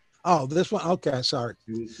again? Oh, this one? Okay, sorry.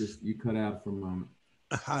 It was just, you cut out for a moment.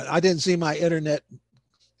 I didn't see my internet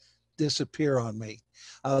disappear on me.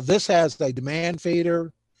 This has a demand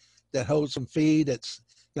feeder that holds some feed. It's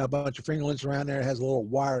got a bunch of fingerlings around there. It has a little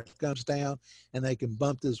wire that comes down, and they can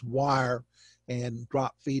bump this wire and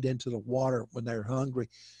drop feed into the water when they're hungry.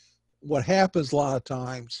 What happens a lot of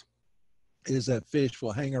times is that fish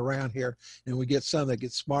will hang around here, and we get some that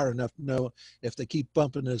get smart enough to know if they keep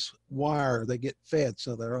bumping this wire, they get fed.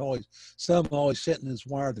 So they're always, some always hitting this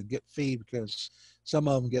wire to get feed, because some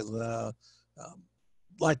of them get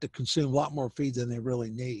like to consume a lot more feed than they really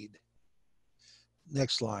need.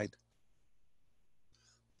 Next slide.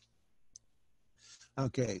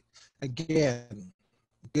 Okay, again,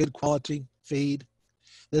 good quality feed.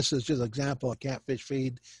 This is just an example of catfish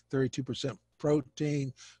feed, 32%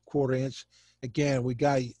 protein, 1/4 inch. Again, we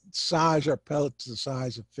got to size our pellet to the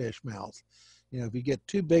size of fish mouth. You know, if you get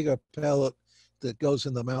too big a pellet that goes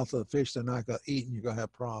in the mouth of the fish, they're not going to eat, and you're going to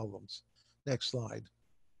have problems. Next slide.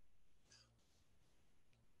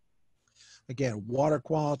 Again, water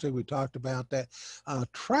quality, we talked about that.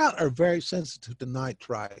 Trout are very sensitive to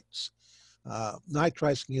nitrites.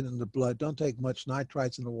 Nitrites can get in the blood. Don't take much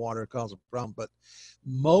nitrites in the water, cause a problem. But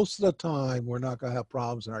most of the time, we're not going to have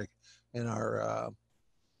problems in our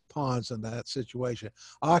ponds in that situation.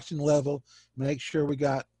 Oxygen level, make sure we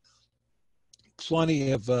got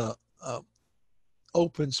plenty of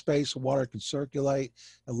open space where water can circulate.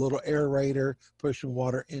 A little aerator pushing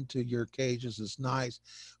water into your cages is nice.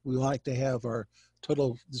 We like to have our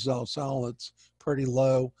total dissolved solids pretty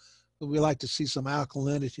low. We like to see some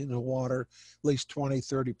alkalinity in the water, at least 20,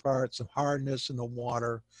 30 parts of hardness in the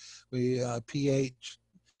water. We pH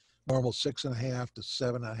normal 6.5 to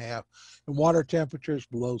 7.5, and water temperatures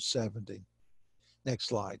below 70. Next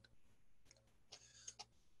slide.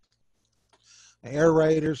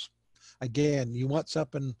 Aerators, again, you want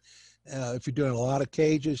something, if you're doing a lot of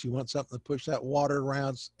cages, you want something to push that water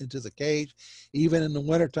around into the cage. Even in the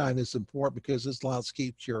wintertime, it's important because this allows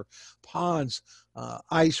keeps your ponds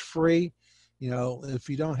ice free. You know, if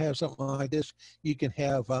you don't have something like this, you can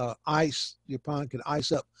have ice, your pond can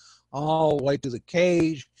ice up all the way to the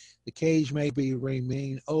cage. The cage may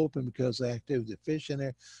remain open because of the activity of fish in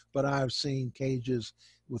there, but I've seen cages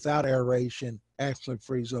without aeration actually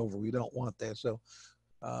freeze over. We don't want that. So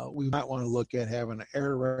we might want to look at having an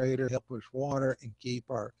aerator help push water and keep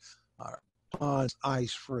our ponds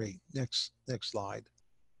ice free. Next slide.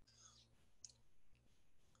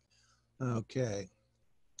 Okay.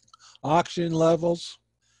 Oxygen levels,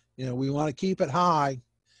 you know, we want to keep it high,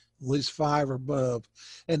 at least 5 or above.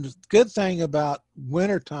 And the good thing about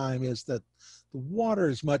wintertime is that the water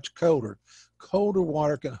is much colder. Colder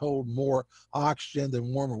water can hold more oxygen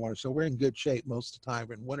than warmer water. So we're in good shape most of the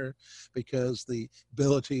time in winter because the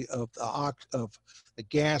ability of the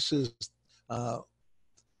gases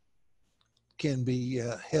can be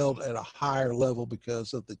held at a higher level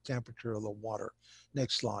because of the temperature of the water.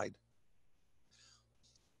 Next slide.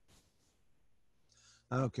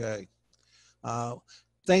 Okay.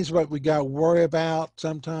 Things that we got to worry about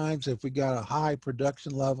sometimes if we got a high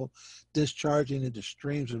production level discharging into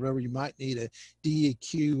streams or whatever, you might need a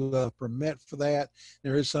DEQ permit for that.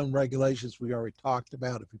 There is some regulations we already talked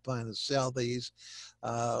about. If you plan to sell these,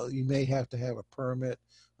 you may have to have a permit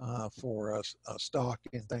for stock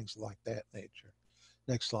and things like that nature.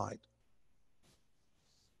 Next slide.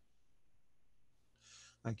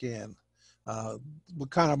 Again, what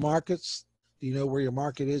kind of markets? Do you know where your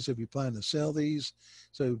market is if you plan to sell these?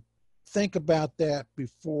 So think about that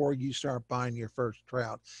before you start buying your first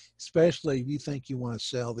trout, especially if you think you want to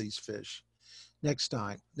sell these fish. Next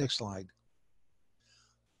slide.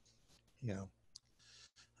 You know,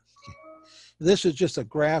 this is just a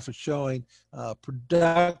graph of showing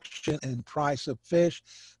production and price of fish.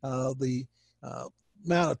 The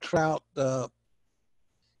amount of trout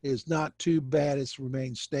is not too bad. It's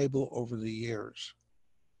remained stable over the years.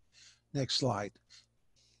 Next slide.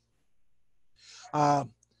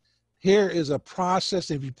 Here is a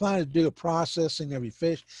process. If you plan to do a processing of your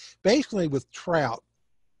fish, basically with trout,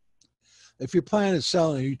 if you're planning to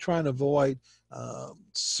sell them, you're trying to avoid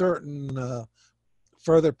certain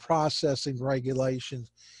further processing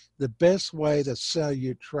regulations. The best way to sell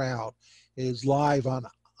your trout is live on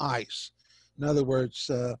ice. In other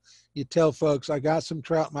words, you tell folks, I got some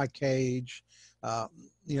trout in my cage.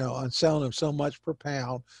 You know, I'm selling them so much per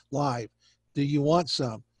pound live. Do you want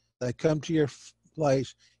some? They come to your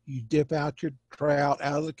place, you dip out your trout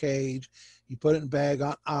out of the cage, you put it in a bag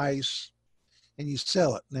on ice, and you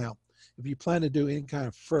sell it. Now, if you plan to do any kind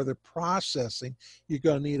of further processing, you're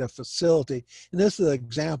going to need a facility. And this is an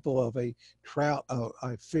example of a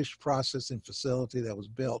fish processing facility that was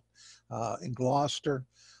built in Gloucester.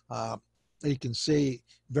 You can see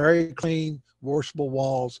very clean, washable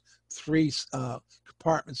walls, 3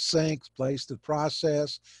 compartment sinks, place to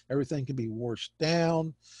process. Everything can be washed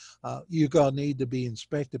down. You're going to need to be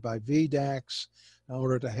inspected by VDACs in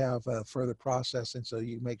order to have further processing, so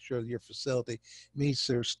you make sure that your facility meets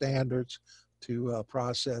their standards to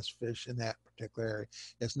process fish in that particular area.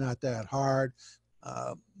 It's not that hard.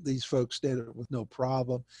 These folks did it with no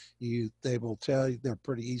problem. They will tell you they're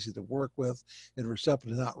pretty easy to work with. And if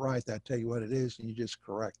something is not right, they'll tell you what it is, and you just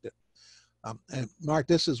correct it. And Mark,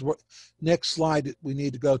 this is what next slide. We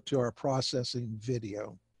need to go to our processing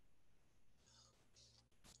video.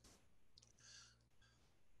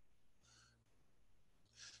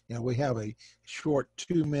 You know, we have a short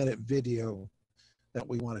 2-minute video that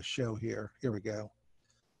we want to show here. Here we go.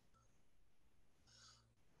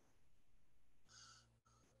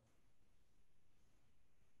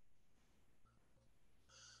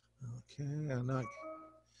 Okay,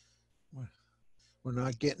 we're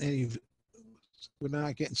not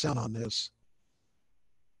getting sound on this.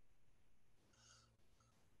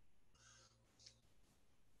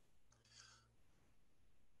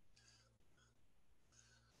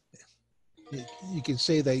 You can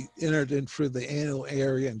see they entered in through the anal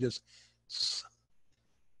area and just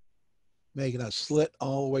making a slit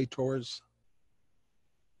all the way towards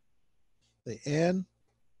the end.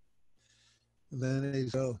 And then they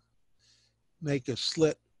go make a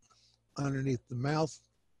slit underneath the mouth.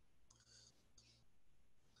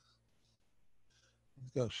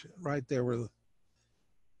 Go right there where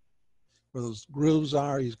those grooves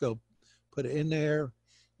are. He's go put it in there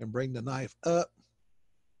and bring the knife up.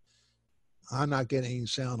 I'm not getting any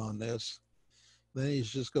sound on this. Then he's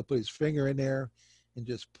just going to put his finger in there and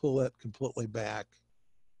just pull it completely back.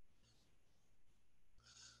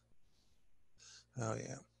 Oh,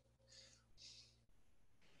 yeah.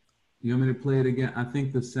 You want me to play it again? I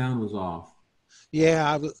think the sound was off.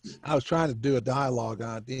 Yeah, I was trying to do a dialogue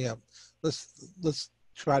on it. Yeah, let's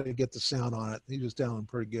try to get the sound on it. He was down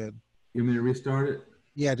pretty good. You want me to restart it?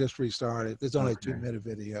 Yeah, just restart it. It's only Okay. a 2-minute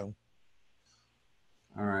video.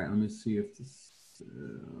 All right, let me see if this.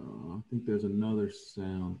 I think there's another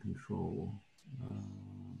sound control.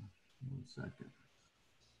 1 second.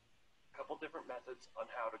 Couple different methods on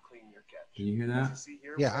how to clean your catch. Can you hear that? As you see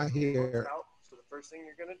here, Yeah, I hear. Trout. So the first thing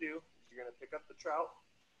you're going to do is you're going to pick up the trout,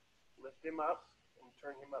 lift him up, and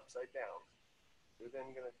turn him upside down. You're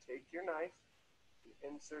then going to take your knife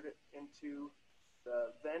and insert it into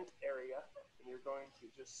the vent area, and you're going to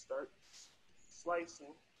just start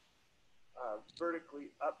slicing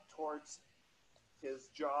vertically up towards his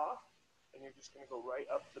jaw, and you're just going to go right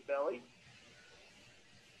up the belly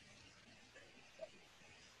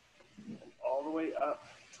and all the way up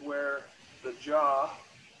to where the jaw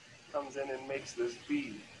comes in and makes this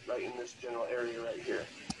V right in this general area right here.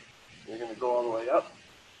 You're going to go all the way up.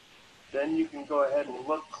 Then you can go ahead and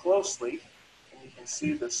look closely, and you can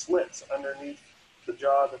see the slits underneath the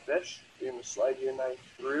jaw of the fish. You're going to slide your knife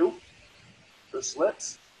through the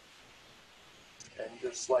slits and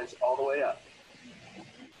just slice all the way up.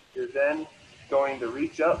 You're then going to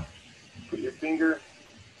reach up, put your finger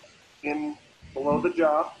in below the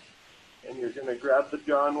jaw, and you're going to grab the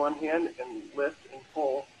jaw in one hand and lift and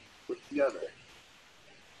pull with the other.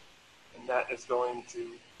 And that is going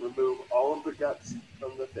to remove all of the guts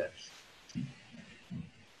from the fish.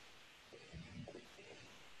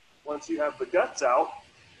 Once you have the guts out,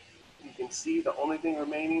 you can see the only thing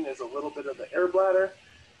remaining is a little bit of the air bladder,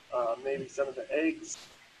 maybe some of the eggs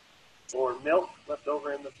or milk left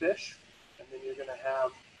over in the fish, and then you're going to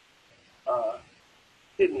have a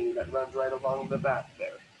kidney that runs right along the back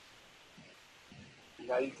there.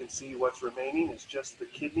 Now you can see what's remaining is just the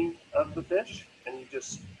kidney of the fish, and you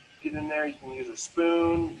just get in there. You can use a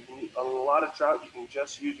spoon. On a lot of trout, you can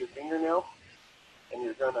just use your fingernail, and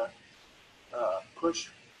you're going to push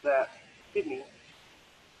that kidney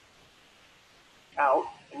out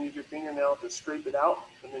and use your fingernail to scrape it out,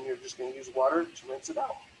 and then you're just going to use water to rinse it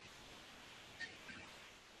out.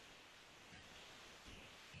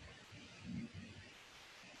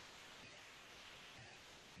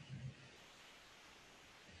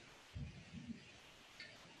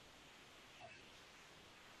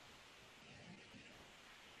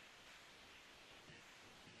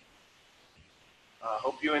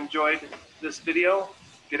 Hope you enjoyed this video.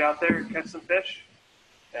 Get out there, catch some fish,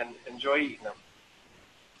 and enjoy eating them.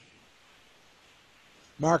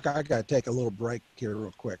 Mark, I got to take a little break here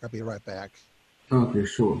real quick. I'll be right back. Okay,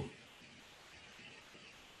 sure.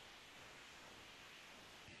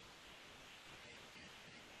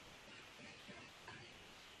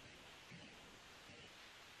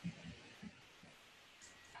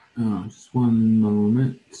 Just one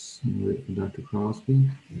moment. Wait for Dr. Crosby.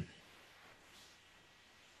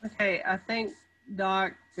 Okay, I think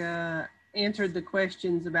Doc answered the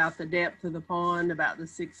questions about the depth of the pond, about the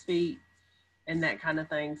 6 feet and that kind of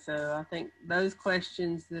thing. So I think those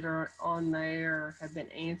questions that are on there have been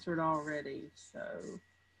answered already. So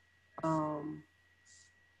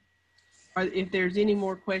if there's any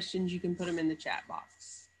more questions, you can put them in the chat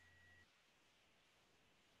box.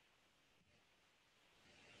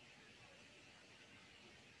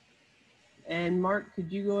 And Mark,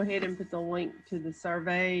 could you go ahead and put the link to the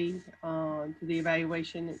survey, to the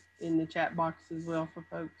evaluation in the chat box as well for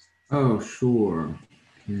folks? Oh, sure.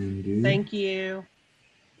 Can do. Thank you.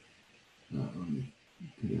 Let me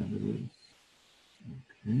get out of this.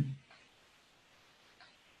 Okay.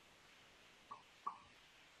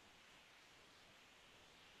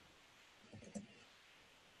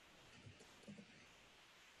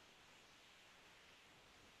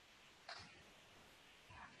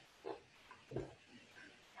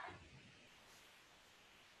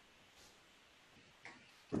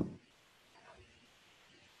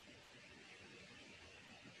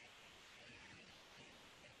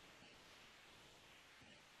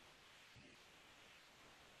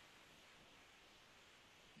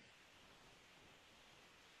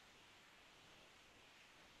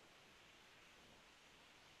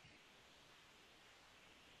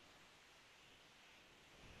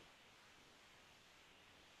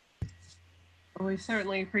 Well, we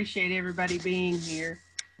certainly appreciate everybody being here.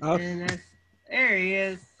 Oh, And there he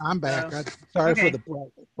is. I'm back. So, Sorry okay. for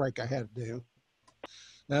the break I had to do.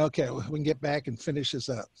 Okay, we can get back and finish this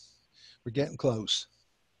up. We're getting close.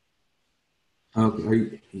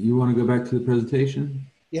 Okay, you want to go back to the presentation?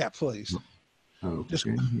 Yeah, please. Okay, Just,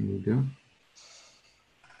 here we go.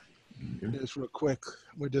 Okay. just real quick.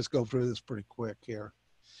 We'll just go through this pretty quick here.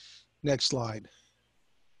 Next slide.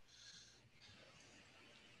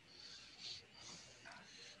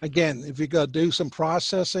 Again, if you go do some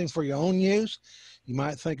processing for your own use, you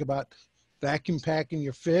might think about vacuum packing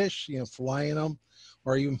your fish, filleting them,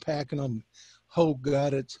 or even packing them whole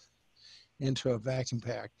gutted into a vacuum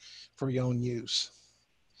pack for your own use,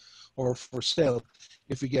 or for sale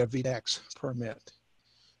if you get a VDEX permit.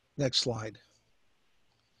 Next slide.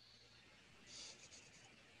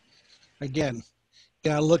 Again,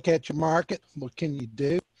 gotta look at your market. What can you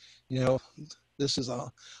do? This is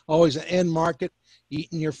always an end market.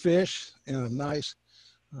 Eating your fish in a nice,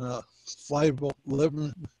 flavorful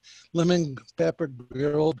lemon pepper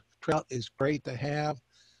grilled trout is great to have.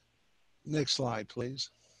 Next slide, please.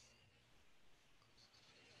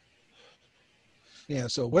 Yeah,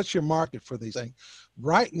 so what's your market for these things?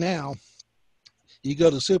 Right now, you go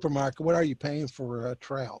to the supermarket, what are you paying for a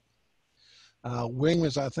trout?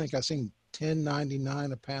 Wings, I think I seen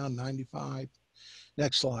 $10.99 a pound, 95.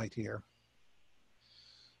 Next slide here.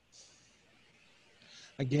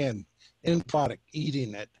 Again, end product,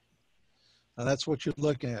 eating it. That's what you're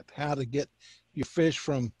looking at, how to get your fish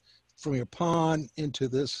from your pond into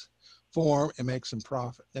this form and make some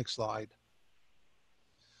profit. Next slide.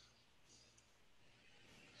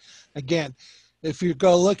 Again, if you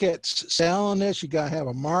go look at selling this, you got to have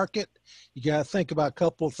a market. You got to think about a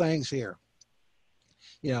couple of things here.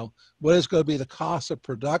 What is going to be the cost of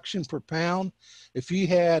production per pound? If you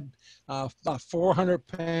had about 400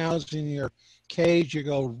 pounds in your cage, you're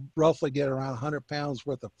going to roughly get around 100 pounds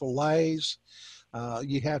worth of fillets.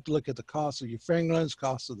 You have to look at the cost of your fingerlings,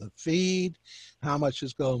 cost of the feed, how much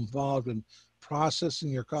is going to involve in processing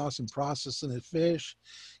your cost and processing the fish.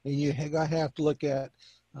 And you have to look at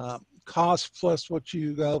cost plus what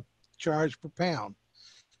you go charge per pound.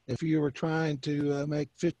 If you were trying to make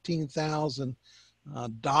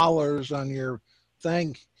 $15,000 on your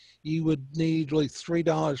thing, you would need like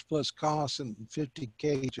 $3 plus costs and 50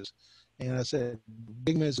 cages. And I said,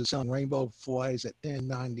 Big Miz is selling rainbow fillets at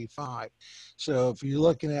 $10.95. So if you're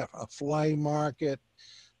looking at a fillet market,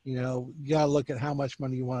 you got to look at how much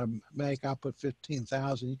money you want to make. I'll put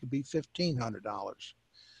 $15,000. You could be $1,500.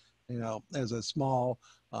 As a small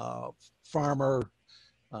farmer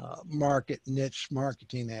market niche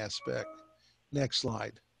marketing aspect. Next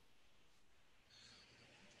slide.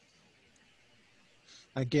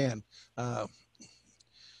 Again,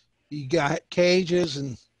 you got cages,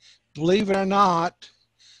 and believe it or not,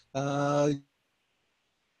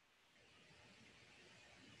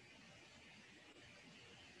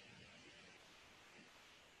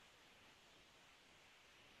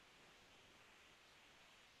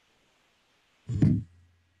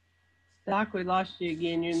 Doc, we lost you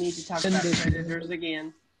again. You need to talk about predators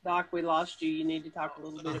again. Doc, we lost you. You need to talk a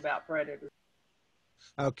little bit about predators.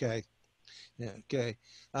 Okay. Yeah, okay.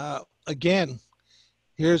 Again,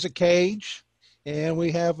 here's a cage, and we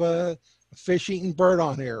have a fish-eating bird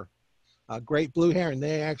on here, a great blue heron.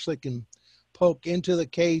 They actually can poke into the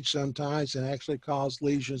cage sometimes and actually cause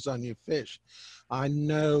lesions on your fish. I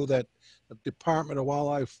know that the Department of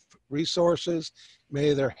Wildlife Resources,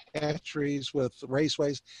 many of their hatcheries with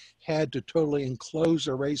raceways had to totally enclose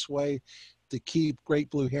a raceway to keep great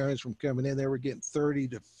blue herons from coming in. They were getting 30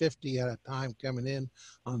 to 50 at a time coming in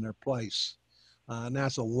on their place. And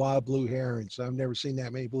that's a lot of blue herons. I've never seen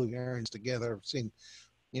that many blue herons together. I've seen,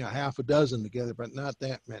 half a dozen together, but not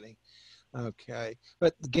that many. Okay.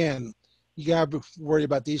 But again, you got to worry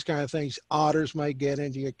about these kind of things. Otters might get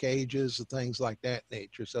into your cages and things like that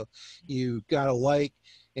nature. So you got a lake,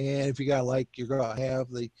 and if you got a lake, you're going to have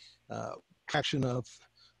the attraction of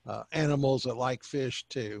animals that like fish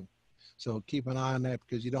too. So keep an eye on that,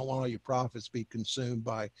 because you don't want all your profits be consumed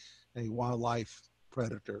by a wildlife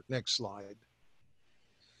predator. Next slide.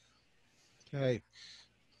 Okay,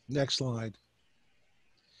 next slide.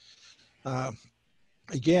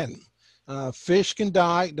 Again, fish can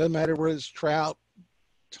die. Doesn't matter whether it's trout,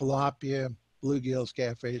 tilapia, bluegills,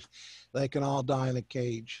 catfish. They can all die in a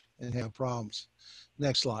cage and have problems.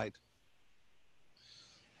 Next slide.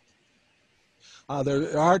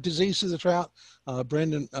 There are diseases of trout.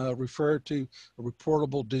 Brendan referred to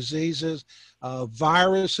reportable diseases.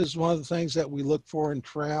 Virus is one of the things that we look for in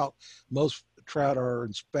trout. Most trout are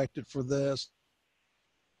inspected for this.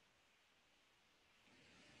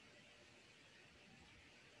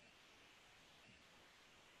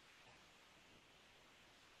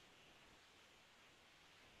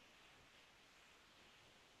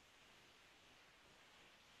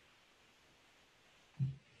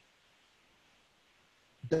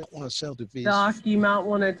 don't want to sell disease. Doc, you might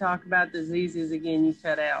want to talk about diseases again. You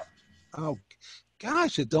cut out. Oh,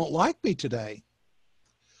 gosh, it don't like me today.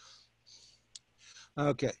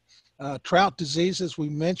 Okay. Trout diseases, we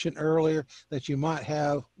mentioned earlier that you might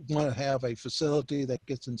want to have a facility that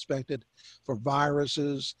gets inspected for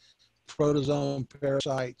viruses, protozoan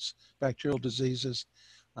parasites, bacterial diseases.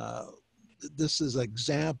 This is an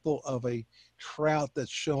example of a trout that's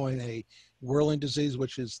showing a whirling disease,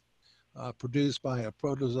 which is produced by a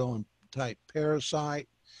protozoan type parasite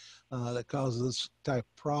that causes this type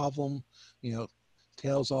of problem. You know,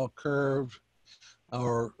 tails all curved,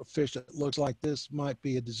 or a fish that looks like this might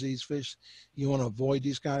be a diseased fish. You want to avoid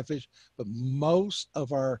these kind of fish, but most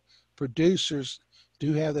of our producers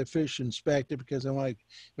do have their fish inspected because they want to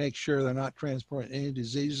make sure they're not transporting any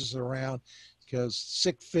diseases around, because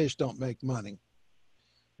sick fish don't make money.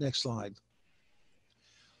 Next slide.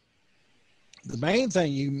 The main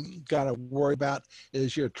thing you got to worry about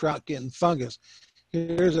is your trout getting fungus.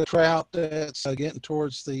 Here's a trout that's getting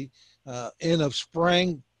towards the end of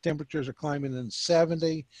spring. Temperatures are climbing in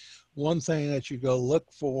 70. One thing that you go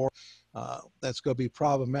look for that's going to be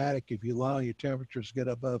problematic if you allow your temperatures to get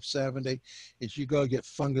above 70 is you go get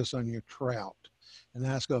fungus on your trout. And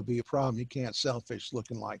that's going to be a problem. You can't sell fish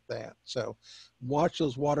looking like that. So watch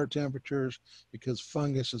those water temperatures, because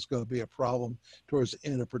fungus is going to be a problem towards the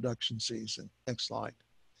end of production season. Next slide.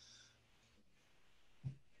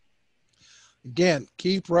 Again,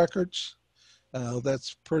 keep records.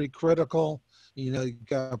 That's pretty critical. You know, you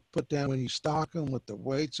got to put down when you stock them, what the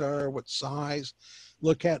weights are, what size.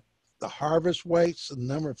 Look at the harvest weights, the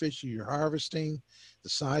number of fish you're harvesting, the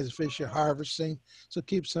size of fish you're harvesting. So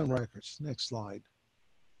keep some records. Next slide.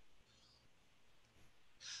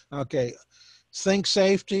 Okay, sink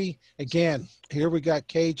safety. Again, here we got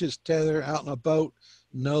cages tethered out in a boat,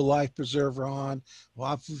 no life preserver on.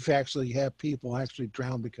 Well, we've actually had people actually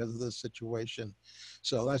drown because of this situation.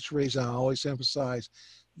 So that's the reason I always emphasize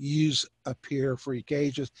use a pier for your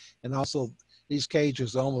cages. And also these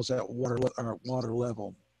cages almost at water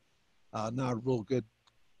level. Not a real good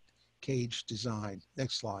cage design.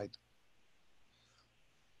 Next slide.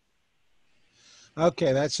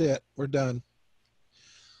 Okay, that's it. We're done.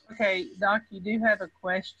 Okay, Doc, you do have a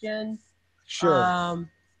question. Sure.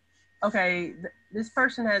 Okay, this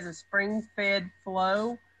person has a spring-fed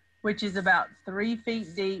flow, which is about 3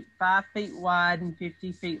 feet deep, 5 feet wide, and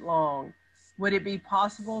 50 feet long. Would it be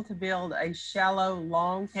possible to build a shallow,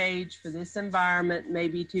 long cage for this environment,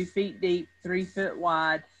 maybe 2 feet deep, 3 foot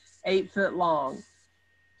wide, 8 foot long?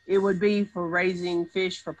 It would be for raising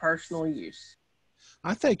fish for personal use.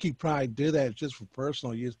 I think you probably do that just for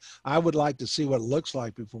personal use. I would like to see what it looks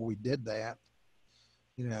like before we did that,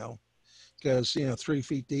 you know, because, you know, 3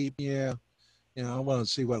 feet deep. Yeah. You know, I want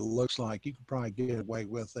to see what it looks like. You could probably get away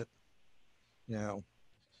with it. You know,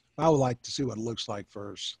 I would like to see what it looks like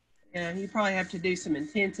first. Yeah, you probably have to do some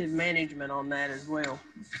intensive management on that as well.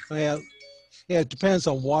 Well, yeah, it depends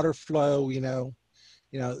on water flow, you know.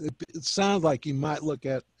 It sounds like you might look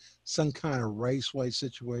at some kind of raceway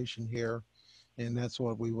situation here, and that's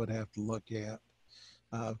what we would have to look at,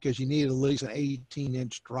 because you need at least an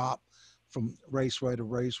 18-inch drop from raceway to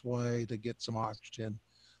raceway to get some oxygen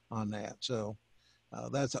on that. So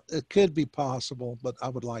it could be possible, but I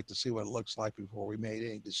would like to see what it looks like before we made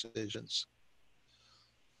any decisions.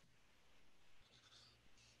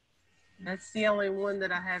 That's the only one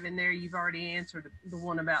that I have in there. You've already answered the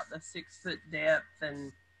one about the 6 foot depth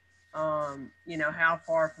and, you know, how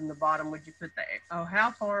far from the bottom would you put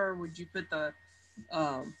how far would you put the,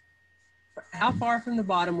 how far from the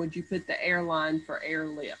bottom would you put the airline for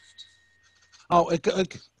airlift? Oh,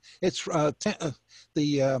 it's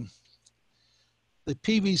the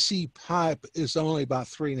PVC pipe is only about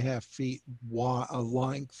 3.5 feet wide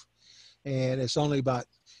length, and it's only about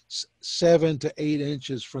 7 to 8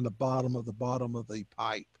 inches from the bottom of the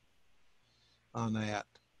pipe on that.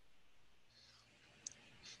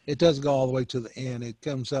 It doesn't go all the way to the end. It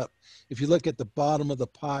comes up. If you look at the bottom of the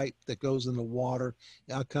pipe that goes in the water,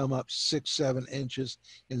 it'll come up 6-7 inches.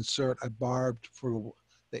 Insert a barb for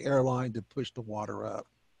the airline to push the water up.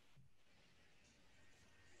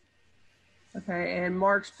 Okay, and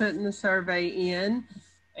Mark's putting the survey in,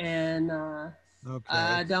 and Okay.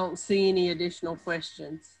 I don't see any additional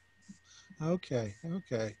questions. Okay.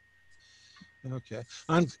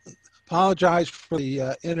 I apologize for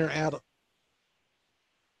the in or out.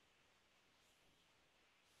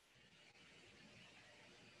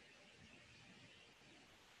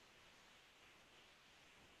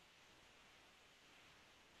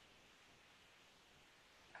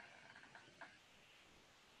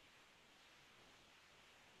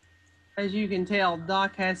 As you can tell,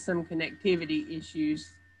 Doc has some connectivity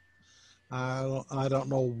issues. I don't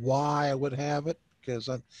know why I would have it, because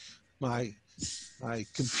my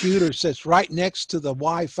computer sits right next to the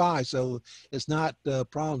Wi-Fi, so it's not a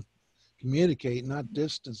problem communicating, not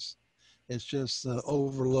distance. It's just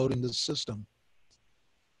overloading the system.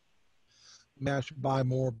 Maybe I should buy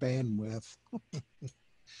more bandwidth.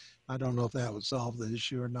 I don't know if that would solve the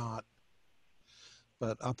issue or not,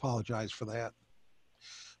 but I apologize for that.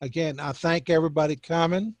 Again, I thank everybody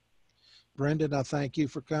coming. Brendan, I thank you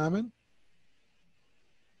for coming.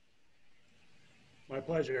 My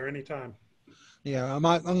pleasure, anytime. Yeah, I'm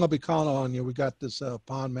going to be calling on you. We got this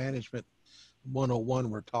pond management 101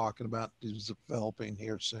 we're talking about is developing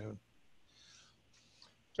here soon.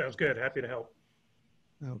 Sounds good. Happy to help.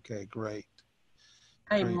 Okay, great.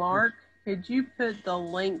 Hey, Great. Mark, could you put the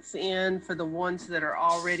links in for the ones that are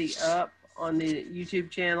already up on the YouTube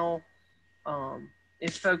channel?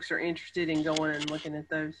 If folks are interested in going and looking at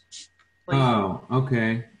those, please. Oh,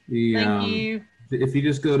 okay. Thank you. If you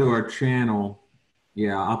just go to our channel,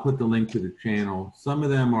 yeah, I'll put the link to the channel. Some of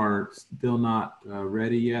them are still not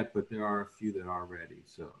ready yet, but there are a few that are ready.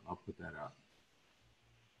 So I'll put that up.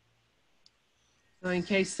 So in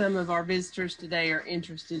case some of our visitors today are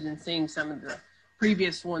interested in seeing some of the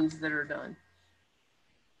previous ones that are done.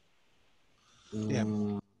 Yeah.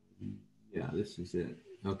 Yeah, this is it.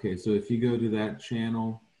 Okay, so if you go to that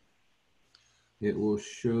channel, it will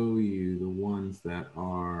show you the ones that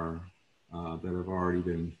are that have already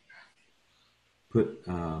been put,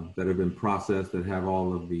 that have been processed, that have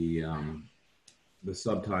all of the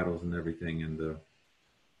subtitles and everything, and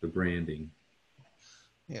the branding.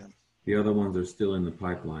 Yeah. The other ones are still in the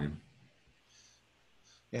pipeline.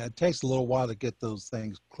 Yeah, it takes a little while to get those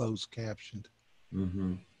things closed captioned.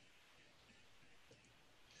 Mm-hmm.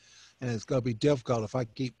 And it's going to be difficult if I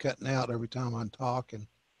keep cutting out every time I'm talking.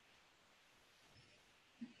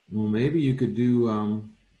 Well, maybe you could do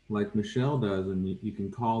like Michelle does, and you can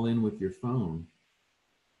call in with your phone.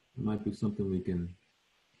 It might be something we can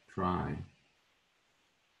try.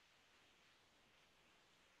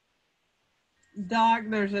 Doc,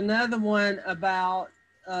 there's another one about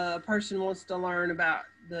a person wants to learn about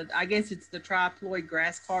I guess it's the triploid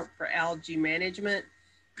grass carp for algae management.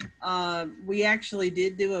 We actually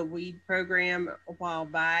did do a weed program a while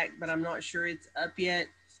back, but I'm not sure it's up yet.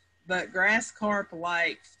 But grass carp,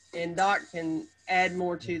 and Doc can add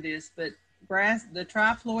more to this, but the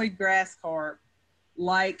triploid grass carp,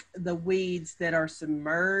 like the weeds that are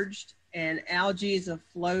submerged, and algae is a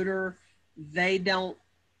floater,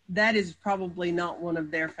 that is probably not one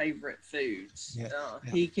of their favorite foods. Yeah,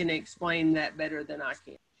 He can explain that better than I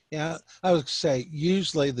can. Yeah, I would say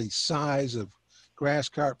usually the size of grass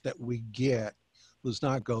carp that we get does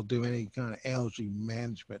not go do any kind of algae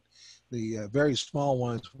management. The very small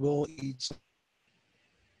ones will eat.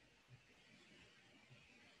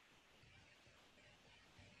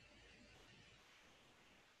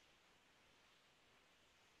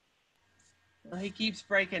 Well, he keeps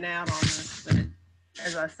breaking out on us, but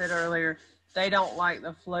as I said earlier, they don't like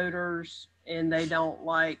the floaters, and they don't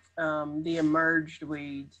like the emerged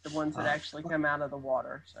weeds, the ones that actually come out of the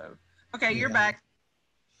water. So, okay, you're back.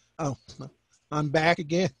 Oh, I'm back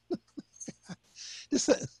again. This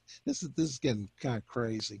is getting kind of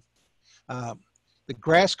crazy. The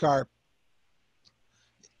grass carp.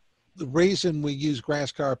 The reason we use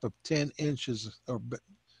grass carp of 10 inches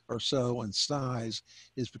or so in size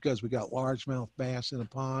is because we got largemouth bass in the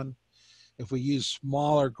pond. If we use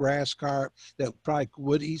smaller grass carp that probably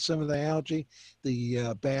would eat some of the algae,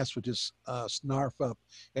 the bass would just snarf up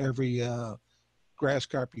every grass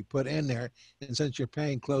carp you put in there. And since you're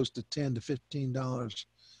paying close to $10 to $15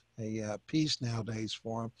 a piece nowadays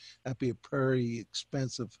for them, that'd be a pretty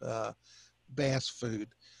expensive bass food.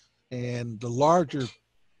 And the larger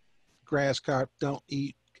grass carp don't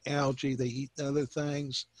eat algae, they eat other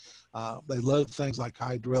things. They love things like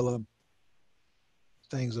hydrilla,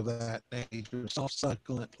 things of that nature,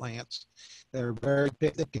 self-succulent plants. They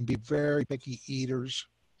can be very picky eaters.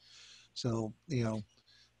 So, you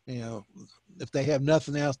know, if they have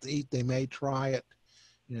nothing else to eat, they may try it.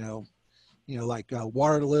 Like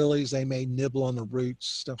water lilies, they may nibble on the roots,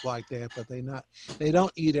 stuff like that, but they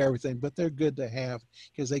don't eat everything, but they're good to have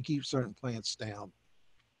because they keep certain plants down.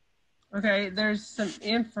 Okay, there's some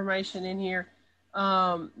information in here.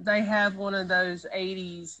 They have one of those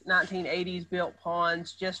 1980s built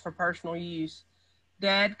ponds just for personal use.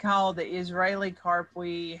 Dad called the Israeli carp.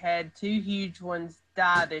 We had 2 huge ones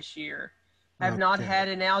die this year. Have not had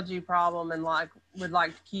an algae problem and would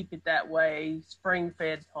like to keep it that way.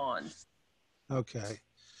 Spring-fed ponds. Okay.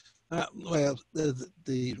 Well, the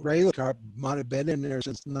Israeli carp might have been in there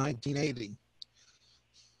since 1980.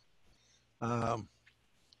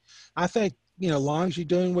 I think, you know, as long as you're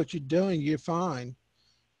doing what you're doing, you're fine.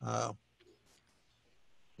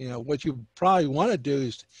 You know, what you probably want to do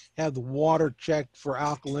is have the water checked for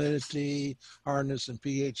alkalinity, hardness, and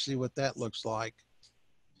pH, see what that looks like.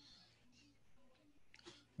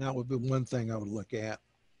 That would be one thing I would look at.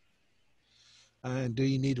 And do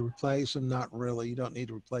you need to replace them? Not really. You don't need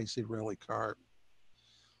to replace the really carp.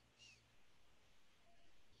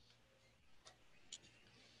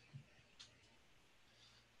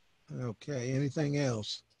 Okay, anything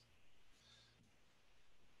else?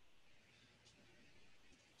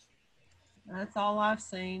 That's all I've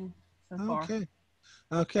seen so far. Okay.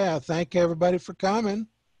 Okay, I thank everybody for coming.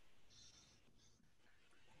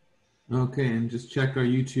 Okay, and just check our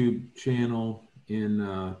YouTube channel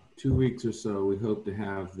in 2 weeks or so. We hope to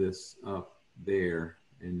have this up there,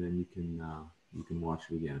 and then you can watch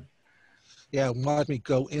it again. Yeah, watch me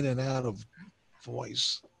go in and out of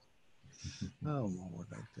voice. Oh Lord,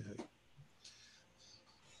 I tell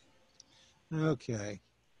you. Okay.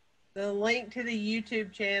 The link to the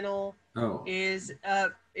YouTube channel Oh, is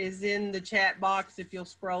in the chat box. If you'll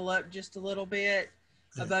scroll up just a little bit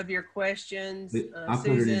above your questions, I'll put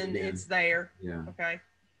it in Susan, again. it's there. Yeah. Okay.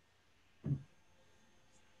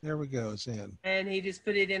 There we go. It's in. And he just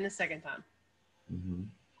put it in a second time. Mm-hmm.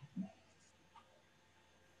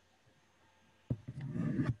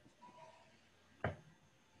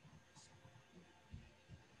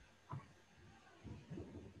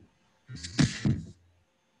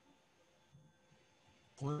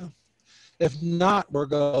 Well, if not, we're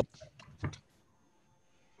going.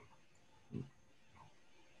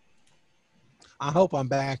 I hope I'm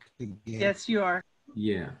back again. Yes, you are.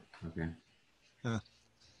 Yeah. Okay.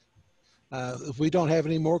 If we don't have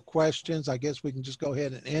any more questions, I guess we can just go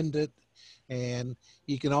ahead and end it. And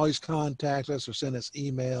you can always contact us or send us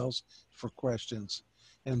emails for questions.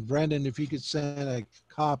 And Brendan, if you could send a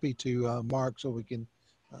copy to Mark so we can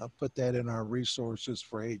put that in our resources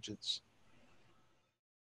for agents.